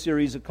video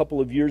series a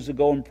couple of years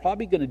ago, and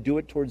probably going to do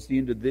it towards the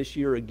end of this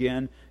year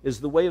again, is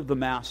The Way of the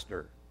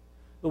Master.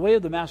 The Way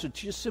of the Master,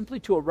 just simply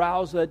to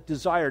arouse that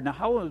desire. Now,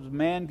 how is a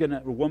man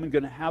or woman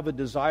going to have a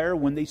desire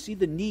when they see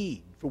the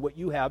need for what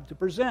you have to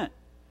present?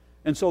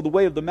 And so the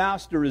Way of the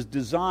Master is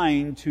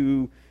designed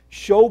to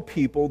show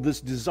people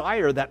this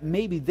desire that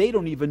maybe they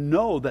don't even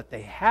know that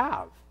they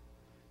have.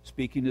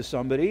 Speaking to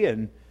somebody,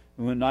 and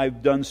when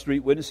I've done street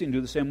witnessing, do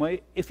the same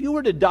way. If you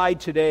were to die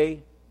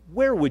today,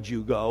 where would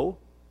you go?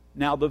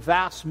 Now, the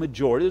vast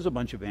majority, there's a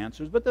bunch of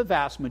answers, but the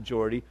vast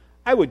majority,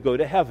 I would go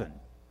to heaven.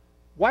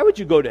 Why would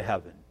you go to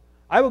heaven?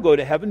 I would go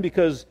to heaven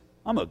because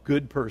I'm a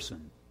good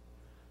person.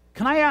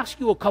 Can I ask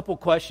you a couple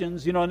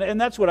questions? And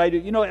that's what I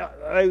do.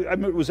 I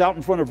was out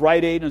in front of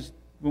Rite Aid, and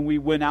when we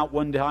went out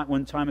one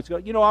time, it's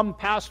I'm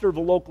pastor of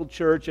a local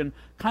church and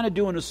kind of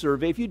doing a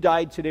survey. If you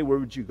died today, where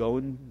would you go?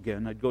 And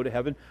again, I'd go to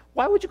heaven.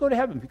 Why would you go to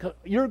heaven? Because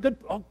you're a good...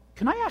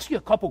 can I ask you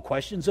a couple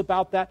questions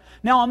about that?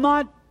 Now, I'm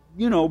not,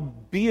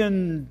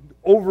 being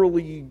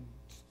overly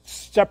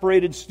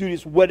separated,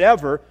 studious,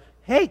 whatever.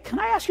 Hey, can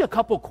I ask you a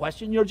couple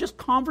questions? Just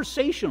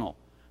conversational.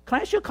 Can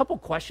I ask you a couple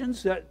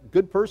questions? That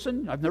good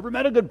person? I've never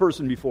met a good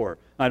person before.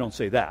 I don't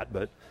say that,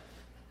 but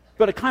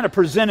I kind of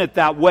present it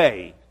that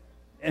way.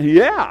 And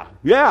yeah.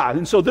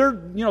 And so they're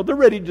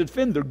ready to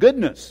defend their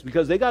goodness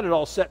because they got it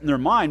all set in their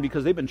mind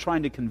because they've been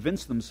trying to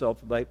convince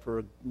themselves for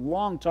a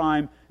long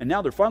time, and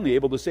now they're finally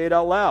able to say it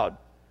out loud.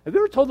 Have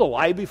you ever told a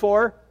lie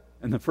before?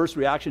 And the first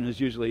reaction is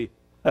usually,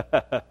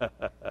 because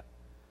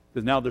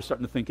now they're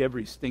starting to think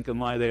every stinking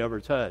lie they ever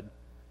said.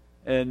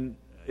 And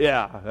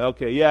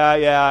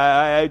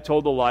I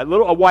told a lie,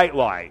 a white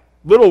lie,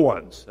 little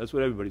ones. That's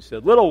what everybody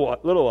said, little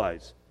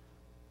lies.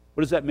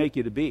 What does that make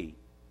you to be?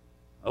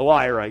 A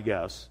liar, I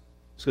guess.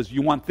 because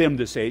you want them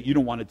to say it. You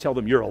don't want to tell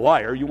them you're a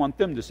liar. You want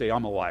them to say,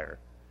 I'm a liar.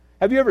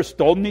 Have you ever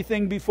stolen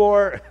anything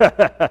before?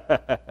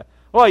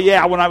 Oh,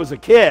 yeah, when I was a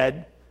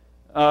kid.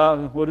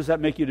 What does that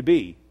make you to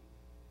be?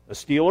 A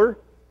stealer?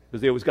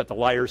 Because they always got the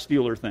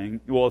liar-stealer thing.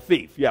 Well, a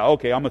thief. Yeah,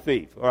 okay, I'm a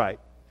thief. All right.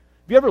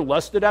 Have you ever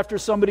lusted after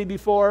somebody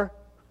before?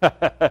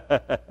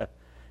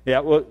 Yeah,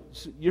 well,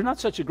 you're not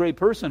such a great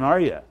person, are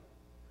you?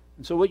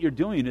 And so what you're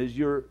doing is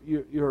you're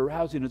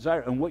arousing a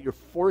desire, and what you're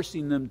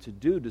forcing them to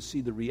do to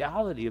see the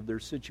reality of their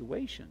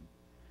situation.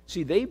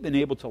 See, they've been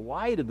able to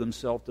lie to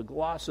themselves, to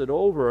gloss it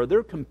over, or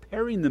they're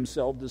comparing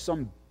themselves to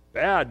some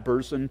bad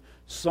person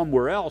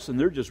somewhere else, and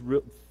they're just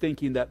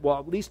thinking that, well,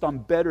 at least I'm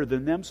better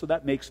than them, so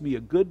that makes me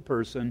a good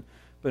person.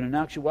 But in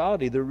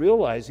actuality, they're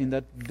realizing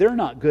that they're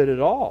not good at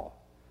all.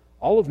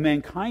 All of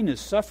mankind is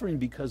suffering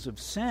because of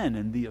sin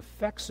and the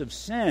effects of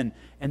sin,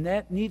 and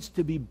that needs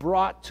to be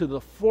brought to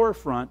the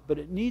forefront, but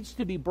it needs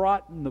to be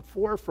brought in the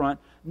forefront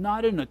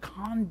not in a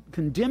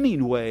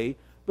condemning way,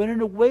 but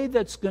in a way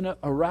that's going to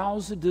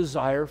arouse a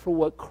desire for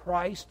what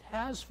Christ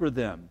has for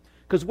them.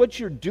 Because what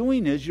you're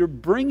doing is you're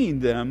bringing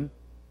them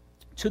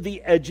to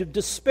the edge of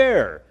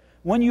despair.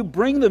 When you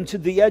bring them to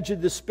the edge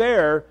of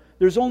despair,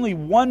 there's only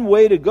one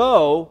way to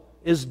go,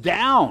 is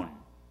down,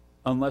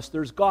 unless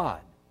there's God.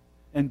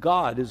 And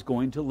God is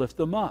going to lift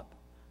them up.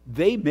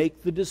 They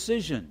make the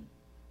decision.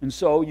 And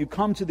so you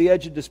come to the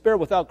edge of despair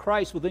without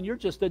Christ, well then you're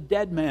just a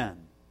dead man.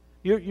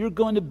 You're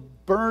going to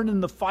burn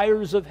in the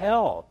fires of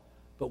hell.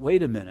 But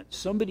wait a minute,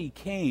 somebody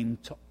came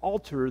to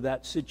alter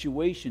that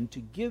situation, to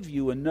give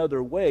you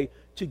another way,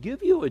 to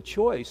give you a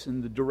choice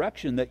in the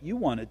direction that you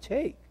want to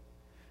take.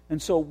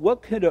 And so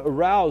what could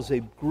arouse a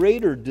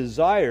greater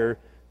desire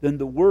than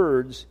the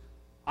words,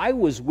 I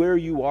was where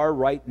you are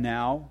right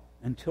now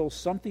until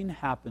something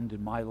happened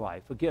in my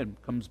life. Again,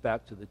 comes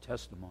back to the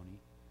testimony.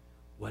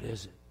 What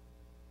is it?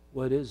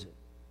 What is it?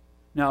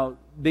 Now,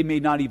 they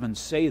may not even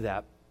say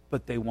that,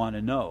 but they want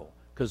to know.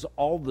 Because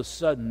all of a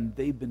sudden,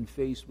 they've been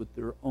faced with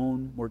their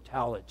own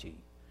mortality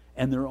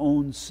and their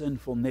own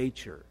sinful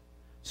nature.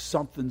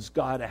 Something's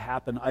got to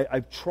happen.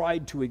 I've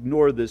tried to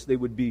ignore this. They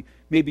would be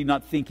maybe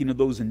not thinking of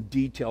those in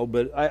detail,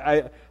 but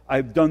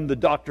I've done the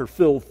Dr.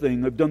 Phil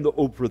thing. I've done the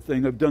Oprah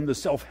thing. I've done the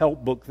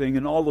self-help book thing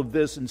and all of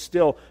this, and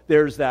still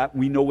there's that.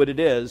 We know what it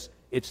is.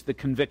 It's the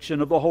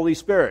conviction of the Holy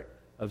Spirit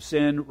of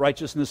sin,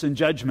 righteousness, and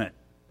judgment.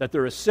 That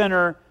they're a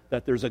sinner,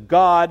 that there's a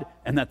God,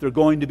 and that they're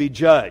going to be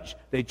judged.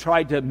 They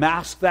tried to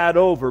mask that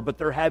over, but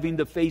they're having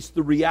to face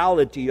the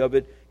reality of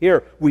it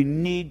here. We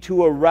need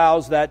to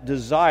arouse that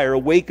desire,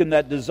 awaken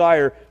that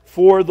desire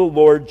for the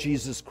Lord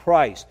Jesus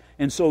Christ.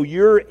 And so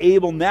you're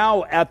able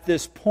now at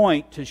this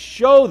point to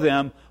show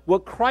them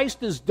what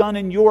Christ has done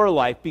in your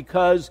life,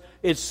 because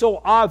it's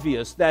so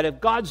obvious that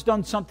if God's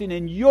done something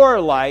in your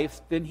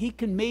life, then He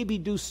can maybe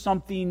do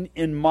something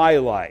in my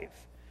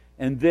life.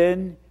 And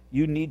then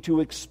you need to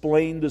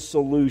explain the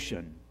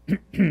solution.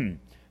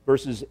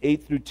 Verses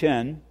 8 through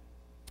 10.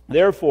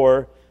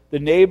 Therefore, the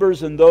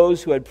neighbors and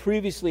those who had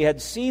previously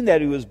had seen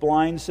that he was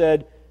blind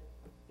said,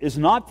 is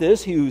not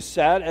this he who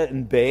sat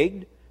and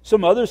begged?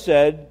 Some others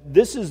said,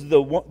 this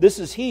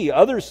is he.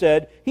 Others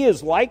said, he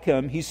is like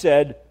him. He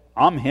said,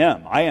 I'm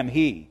him. I am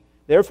he.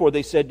 Therefore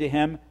they said to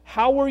him,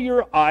 how were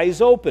your eyes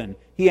open?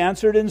 He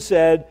answered and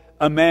said,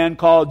 a man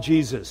called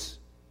Jesus.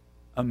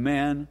 A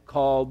man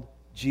called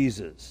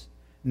Jesus.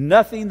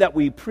 Nothing that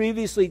we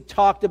previously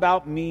talked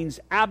about means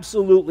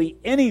absolutely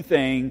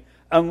anything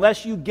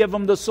unless you give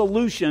them the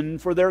solution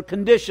for their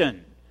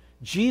condition.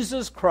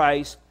 Jesus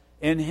Christ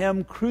and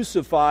Him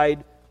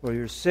crucified for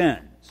your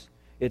sins.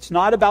 It's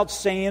not about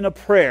saying a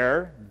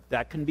prayer.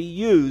 That can be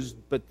used,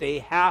 but they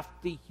have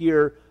to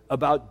hear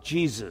about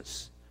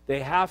Jesus.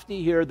 They have to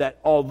hear that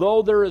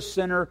although they're a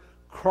sinner,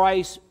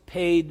 Christ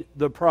paid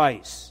the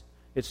price.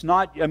 It's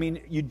not,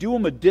 you do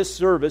them a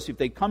disservice if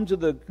they come to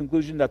the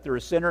conclusion that they're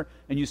a sinner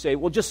and you say,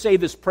 well, just say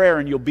this prayer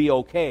and you'll be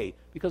okay.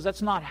 Because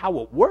that's not how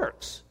it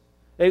works.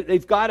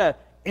 They've got to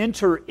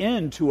enter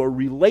into a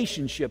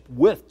relationship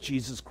with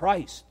Jesus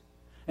Christ.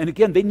 And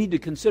again, they need to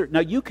consider.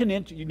 Now, you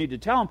need to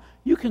tell them,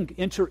 you can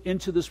enter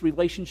into this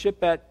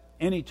relationship at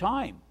any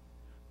time.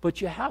 But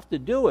you have to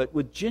do it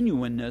with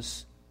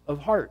genuineness of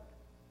heart.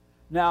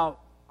 Now,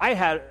 I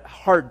had a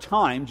hard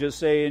time just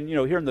saying,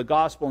 hearing the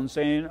gospel and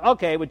saying,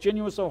 okay, with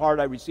genuineness of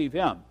heart I receive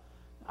Him.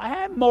 I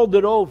had to mull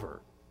it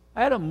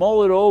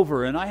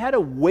over. And I had to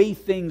weigh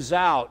things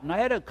out. And I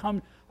had to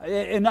come,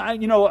 and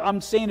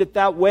I'm saying it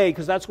that way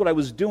because that's what I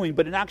was doing.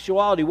 But in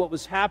actuality, what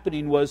was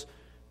happening was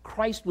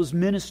Christ was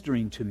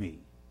ministering to me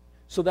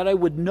so that I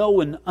would know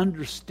and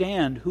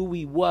understand who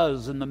He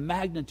was and the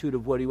magnitude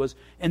of what He was.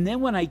 And then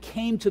when I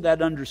came to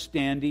that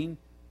understanding,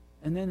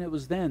 and then it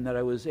was then that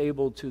I was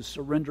able to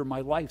surrender my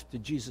life to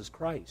Jesus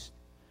Christ.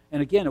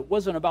 And again, it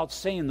wasn't about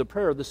saying the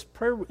prayer. This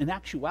prayer, in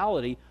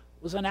actuality,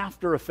 was an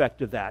after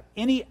effect of that.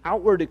 Any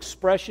outward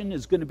expression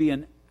is going to be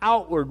an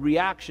outward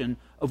reaction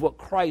of what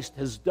Christ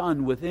has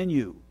done within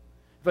you.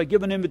 If I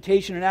give an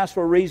invitation and ask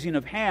for a raising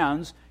of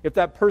hands, if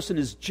that person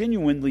is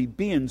genuinely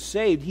being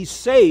saved, he's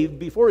saved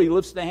before he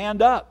lifts the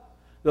hand up.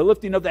 The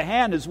lifting of the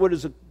hand is what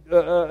is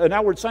an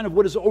outward sign of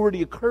what has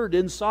already occurred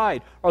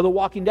inside, or the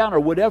walking down, or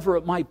whatever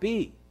it might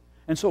be.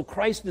 And so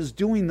Christ is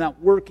doing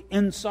that work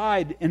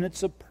inside, and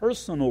it's a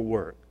personal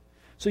work.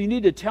 So you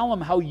need to tell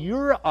him how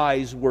your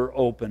eyes were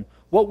open.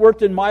 What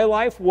worked in my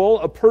life? Well,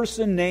 a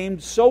person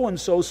named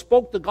so-and-so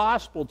spoke the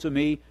gospel to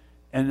me,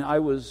 and I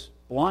was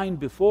blind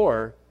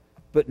before,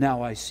 but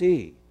now I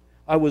see.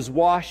 I was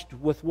washed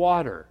with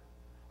water.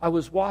 I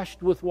was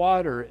washed with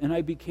water, and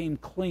I became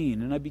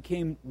clean, and I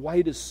became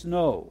white as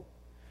snow.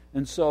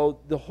 And so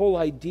the whole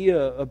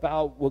idea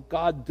about what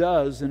God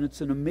does, and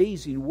it's an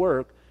amazing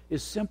work,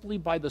 is simply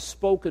by the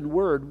spoken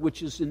word,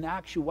 which is in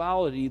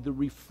actuality the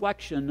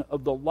reflection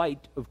of the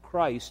light of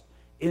Christ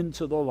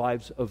into the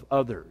lives of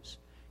others.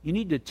 You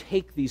need to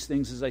take these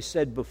things, as I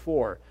said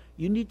before.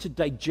 You need to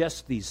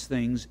digest these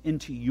things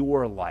into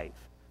your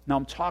life. Now,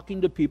 I'm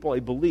talking to people, I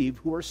believe,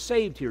 who are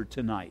saved here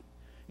tonight.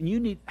 And you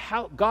need,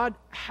 how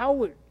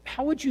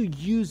would you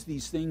use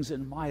these things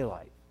in my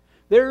life?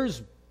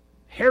 There's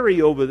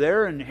Harry over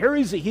there, and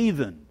Harry's a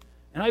heathen.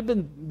 And I've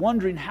been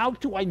wondering, how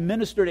do I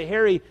minister to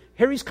Harry?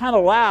 Harry's kind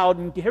of loud,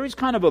 and Harry's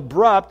kind of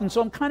abrupt, and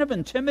so I'm kind of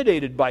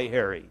intimidated by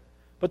Harry.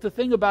 But the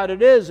thing about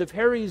it is, if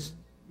Harry's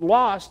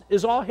lost,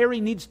 is all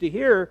Harry needs to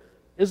hear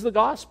is the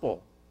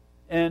gospel.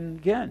 And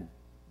again,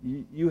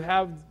 you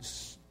have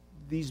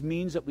these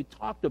means that we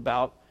talked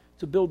about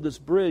to build this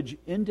bridge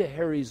into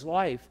Harry's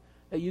life,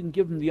 that you can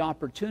give him the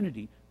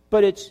opportunity.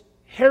 But it's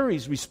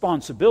Harry's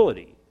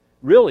responsibility.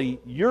 Really,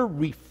 you're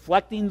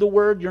reflecting the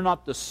word. You're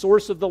not the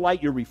source of the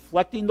light. You're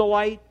reflecting the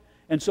light.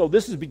 And so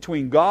this is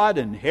between God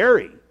and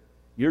Harry.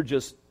 You're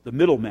just the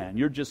middleman.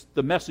 You're just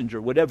the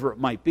messenger, whatever it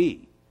might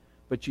be.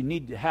 But you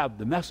need to have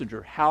the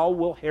messenger. How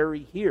will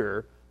Harry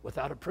hear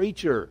without a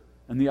preacher?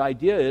 And the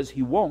idea is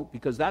he won't,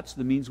 because that's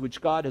the means which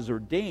God has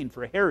ordained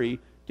for Harry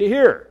to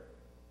hear.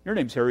 Your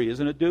name's Harry,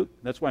 isn't it, Duke?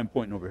 That's why I'm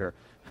pointing over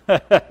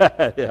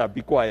here. Yeah,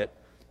 be quiet.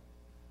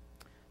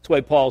 That's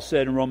why Paul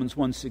said in Romans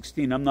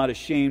 1:16, I'm not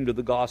ashamed of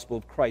the gospel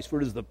of Christ, for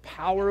it is the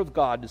power of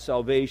God to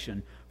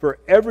salvation for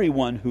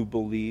everyone who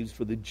believes,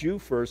 for the Jew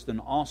first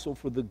and also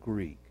for the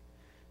Greek.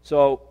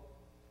 So,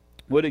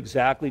 what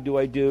exactly do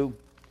I do?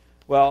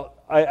 Well,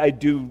 I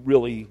do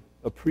really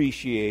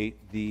appreciate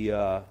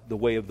the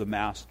way of the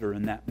Master,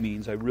 and that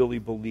means I really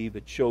believe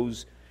it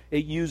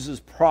uses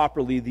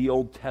properly the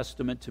Old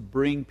Testament to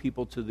bring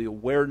people to the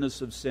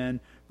awareness of sin,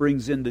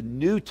 brings in the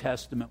New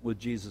Testament with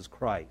Jesus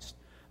Christ.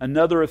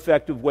 Another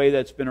effective way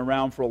that's been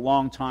around for a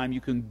long time,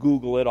 you can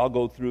Google it, I'll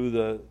go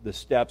through the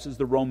steps, is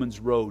the Romans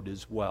Road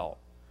as well.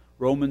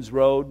 Romans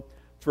Road,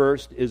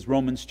 first, is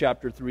Romans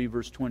chapter 3,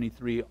 verse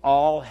 23.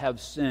 All have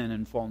sinned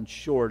and fallen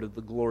short of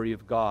the glory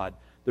of God.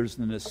 There's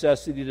the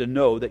necessity to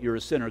know that you're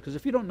a sinner, because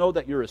if you don't know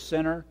that you're a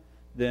sinner,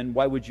 then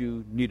why would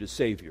you need a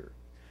Savior?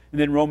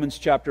 And then Romans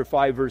chapter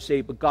 5, verse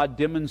 8, but God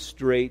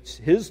demonstrates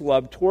His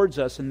love towards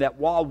us in that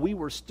while we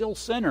were still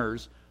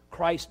sinners,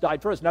 Christ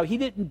died for us. Now, He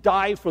didn't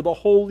die for the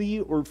holy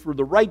or for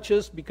the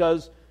righteous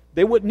because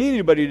they wouldn't need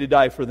anybody to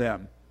die for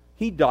them.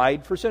 He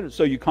died for sinners.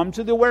 So you come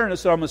to the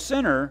awareness that I'm a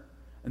sinner,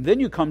 and then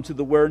you come to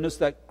the awareness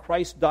that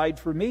Christ died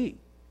for me.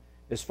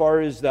 As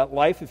far as that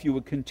life, if you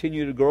would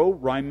continue to grow,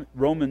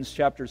 Romans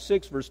chapter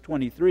 6, verse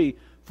 23,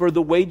 for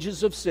the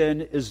wages of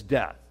sin is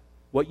death.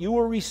 What you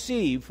will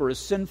receive for a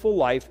sinful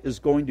life is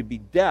going to be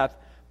death,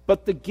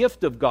 but the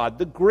gift of God,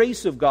 the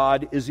grace of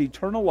God, is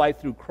eternal life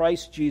through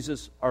Christ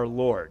Jesus our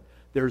Lord.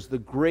 There's the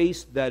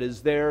grace that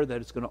is there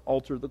that is going to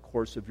alter the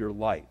course of your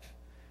life.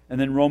 And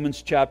then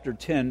Romans chapter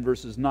 10,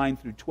 verses 9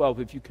 through 12,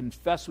 if you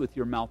confess with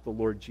your mouth the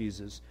Lord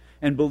Jesus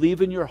and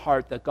believe in your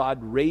heart that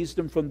God raised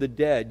Him from the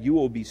dead, you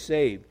will be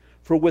saved.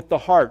 For with the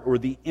heart, or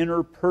the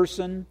inner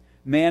person,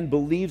 man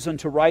believes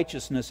unto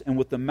righteousness, and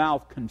with the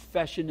mouth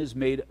confession is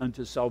made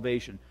unto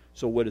salvation.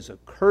 So what has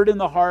occurred in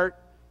the heart,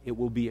 it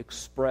will be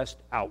expressed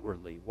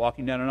outwardly.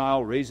 Walking down an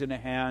aisle, raising a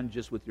hand,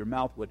 just with your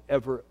mouth,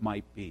 whatever it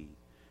might be.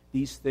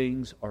 These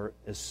things are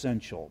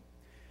essential.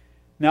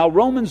 Now,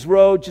 Romans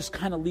Road just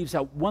kind of leaves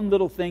out one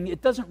little thing.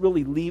 It doesn't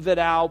really leave it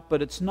out,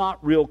 but it's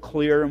not real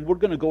clear, and we're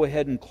going to go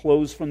ahead and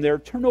close from there.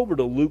 Turn over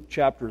to Luke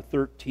chapter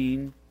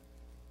 13,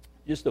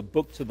 just a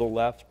book to the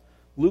left.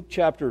 Luke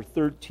chapter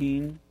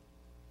 13.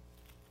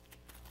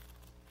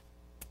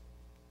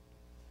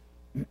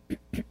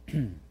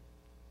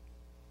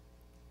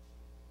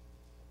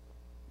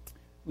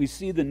 We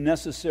see the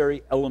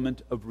necessary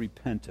element of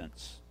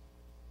repentance.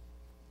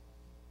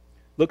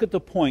 Look at the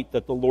point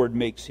that the Lord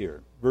makes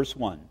here. Verse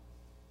 1.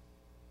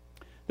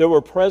 There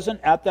were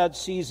present at that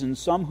season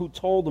some who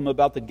told him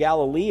about the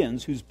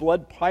Galileans whose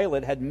blood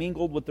Pilate had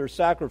mingled with their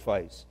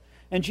sacrifice.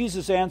 And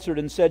Jesus answered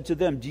and said to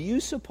them, do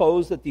you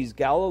suppose that these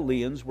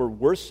Galileans were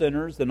worse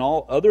sinners than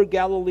all other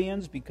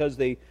Galileans because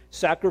they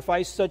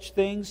sacrificed such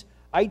things?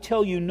 I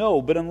tell you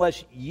no, but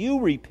unless you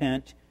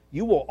repent,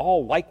 you will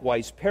all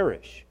likewise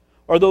perish.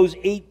 Or those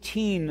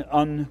 18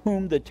 on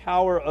whom the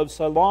tower of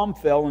Siloam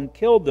fell and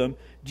killed them,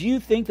 do you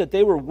think that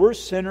they were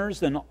worse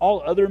sinners than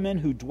all other men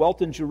who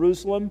dwelt in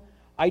Jerusalem?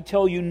 I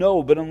tell you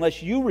no, but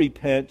unless you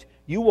repent,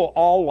 you will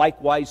all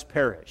likewise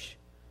perish.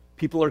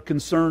 People are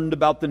concerned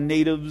about the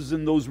natives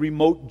in those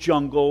remote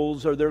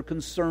jungles, or they're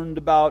concerned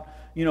about,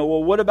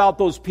 well, what about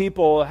those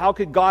people? How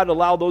could God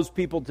allow those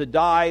people to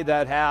die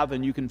that have,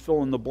 and you can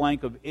fill in the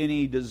blank of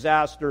any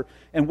disaster.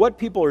 And what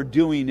people are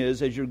doing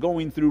is, as you're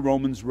going through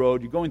Romans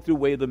Road, you're going through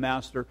Way of the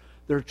Master,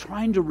 they're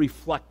trying to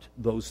reflect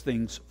those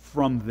things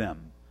from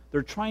them.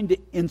 They're trying to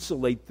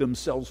insulate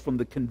themselves from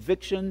the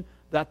conviction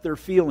that they're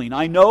feeling.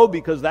 I know,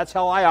 because that's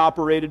how I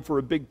operated for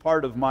a big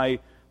part of my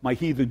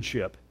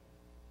heathenship.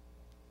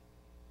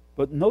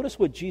 But notice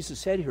what Jesus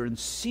said here, and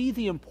see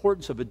the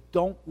importance of it.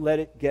 Don't let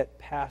it get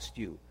past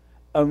you.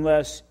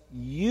 Unless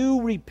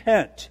you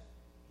repent,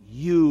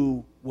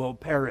 you will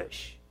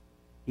perish.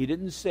 He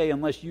didn't say,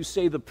 unless you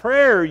say the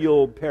prayer,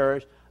 you'll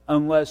perish.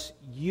 Unless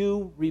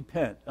you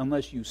repent,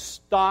 unless you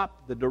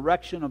stop the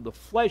direction of the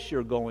flesh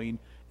you're going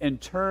and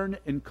turn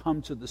and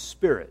come to the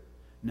Spirit.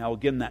 Now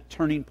again, that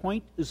turning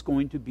point is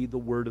going to be the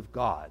Word of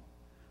God.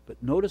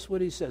 But notice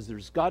what he says.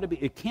 There's got to be,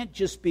 it can't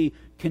just be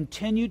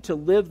continue to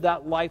live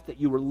that life that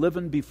you were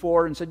living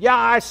before and said, yeah,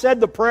 I said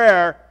the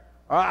prayer,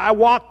 or I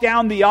walked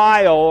down the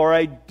aisle, or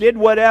I did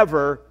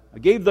whatever, I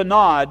gave the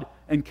nod,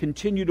 and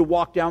continue to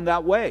walk down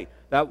that way.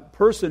 That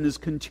person is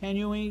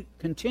continually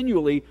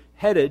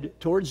headed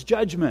towards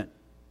judgment.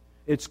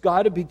 It's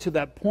got to be to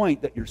that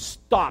point that you're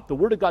stopped. The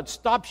Word of God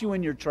stops you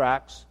in your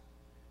tracks,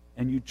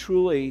 and you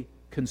truly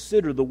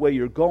consider the way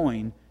you're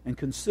going and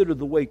consider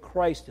the way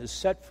Christ has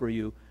set for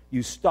you.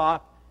 You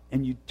stop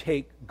and you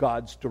take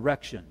God's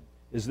direction.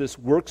 Is this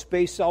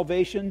works-based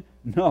salvation?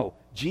 No.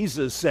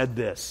 Jesus said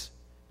this.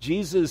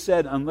 Jesus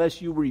said,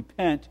 unless you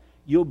repent,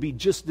 you'll be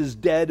just as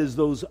dead as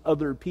those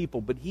other people.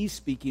 But he's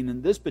speaking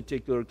in this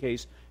particular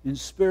case in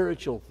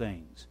spiritual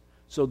things.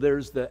 So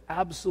there's the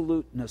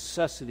absolute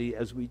necessity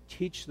as we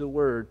teach the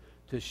Word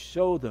to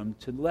show them,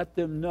 to let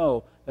them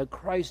know that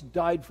Christ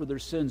died for their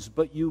sins,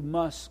 but you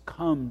must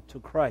come to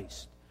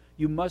Christ.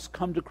 You must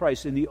come to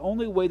Christ. And the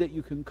only way that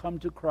you can come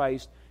to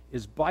Christ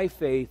is by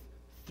faith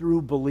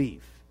through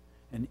belief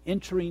and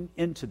entering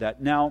into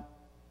that. Now,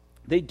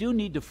 they do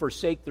need to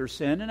forsake their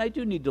sin, and I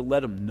do need to let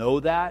them know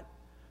that,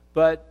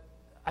 but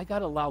I got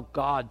to allow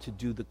God to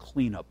do the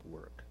cleanup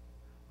work.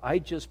 I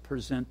just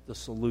present the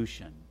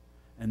solution,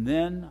 and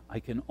then I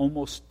can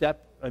almost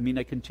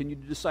I continue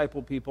to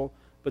disciple people,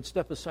 but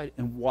step aside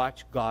and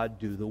watch God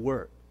do the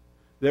work.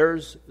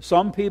 There's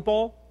some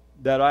people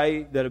that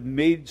have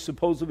made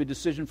supposedly a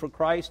decision for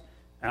Christ,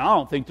 and I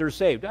don't think they're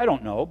saved. I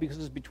don't know, because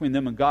it's between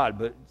them and God,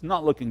 but it's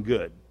not looking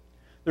good.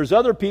 There's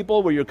other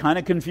people where you're kind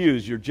of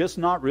confused. You're just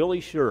not really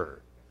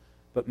sure.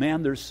 But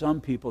man, there's some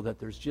people that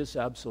there's just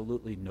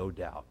absolutely no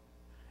doubt.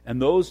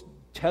 And those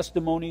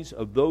testimonies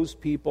of those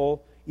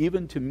people,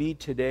 even to me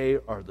today,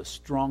 are the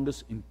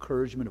strongest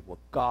encouragement of what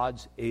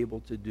God's able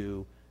to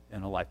do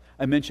in a life.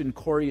 I mentioned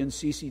Corey and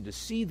Cece, to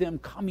see them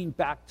coming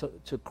back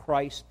to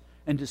Christ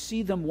and to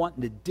see them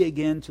wanting to dig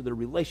into their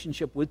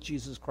relationship with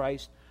Jesus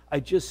Christ. I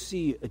just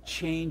see a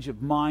change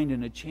of mind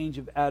and a change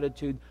of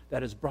attitude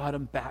that has brought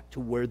them back to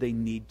where they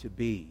need to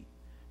be.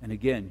 And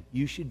again,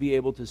 you should be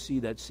able to see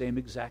that same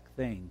exact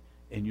thing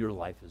in your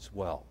life as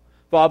well.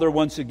 Father,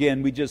 once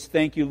again, we just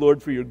thank you,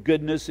 Lord, for your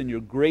goodness and your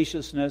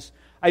graciousness.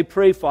 I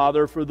pray,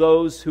 Father, for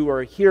those who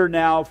are here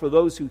now, for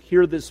those who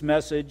hear this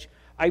message,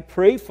 I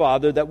pray,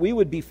 Father, that we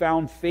would be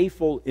found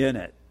faithful in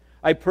it.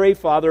 I pray,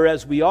 Father,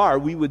 as we are,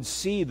 we would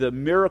see the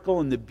miracle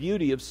and the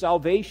beauty of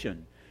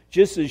salvation.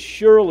 Just as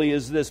surely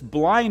as this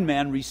blind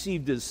man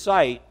received his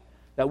sight,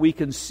 that we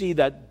can see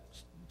that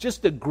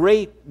just a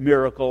great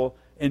miracle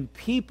in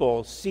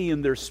people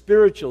seeing their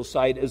spiritual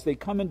sight as they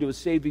come into a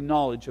saving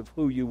knowledge of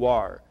who you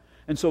are.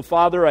 And so,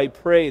 Father, I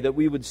pray that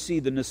we would see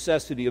the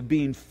necessity of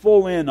being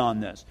full in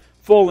on this.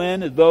 Full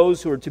in of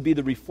those who are to be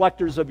the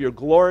reflectors of your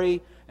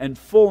glory, and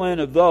full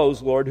in of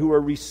those, Lord, who are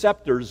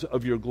receptors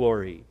of your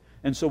glory.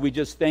 And so we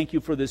just thank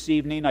you for this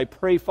evening. I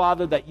pray,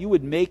 Father, that you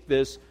would make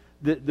this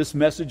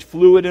message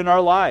fluid in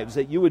our lives,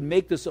 that you would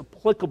make this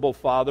applicable,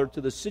 Father,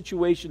 to the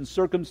situations,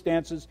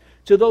 circumstances,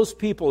 to those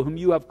people whom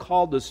you have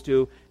called us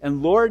to.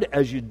 And Lord,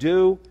 as you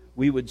do,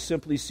 we would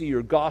simply see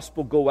your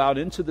gospel go out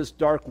into this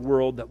dark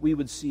world, that we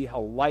would see how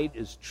light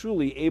is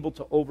truly able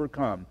to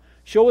overcome.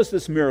 Show us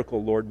this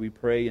miracle, Lord, we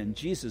pray. In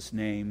Jesus'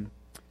 name,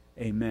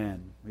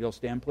 amen. Will you all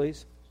stand,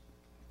 please?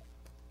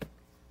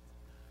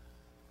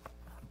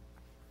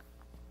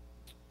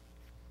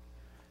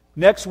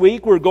 Next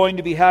week, we're going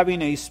to be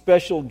having a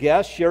special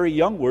guest. Sherry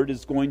Youngward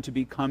is going to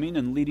be coming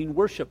and leading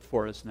worship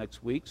for us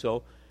next week.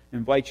 So I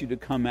invite you to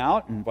come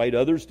out, invite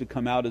others to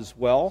come out as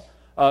well.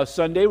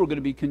 Sunday, we're going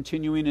to be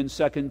continuing in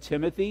 2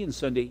 Timothy, and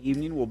Sunday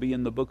evening we'll be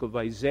in the book of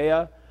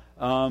Isaiah.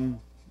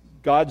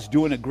 God's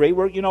doing a great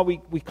work. You know,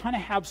 we kind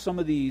of have some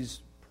of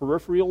these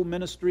peripheral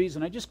ministries,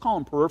 and I just call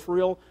them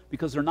peripheral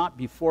because they're not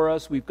before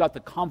us. We've got the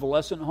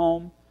convalescent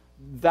home.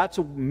 That's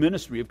a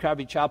ministry of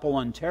Calvary Chapel,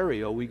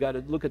 Ontario. We got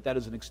to look at that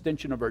as an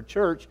extension of our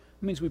church.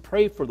 It means we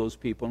pray for those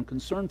people and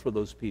concern for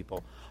those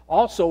people.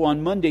 Also,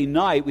 on Monday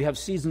night, we have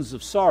Seasons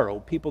of Sorrow,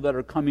 people that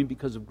are coming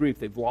because of grief.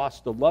 They've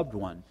lost a loved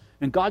one.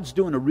 And God's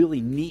doing a really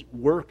neat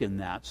work in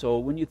that. So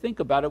when you think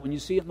about it, when you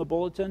see it in the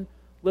bulletin,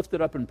 lift it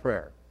up in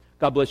prayer.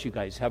 God bless you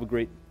guys. Have a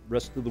great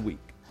rest of the week.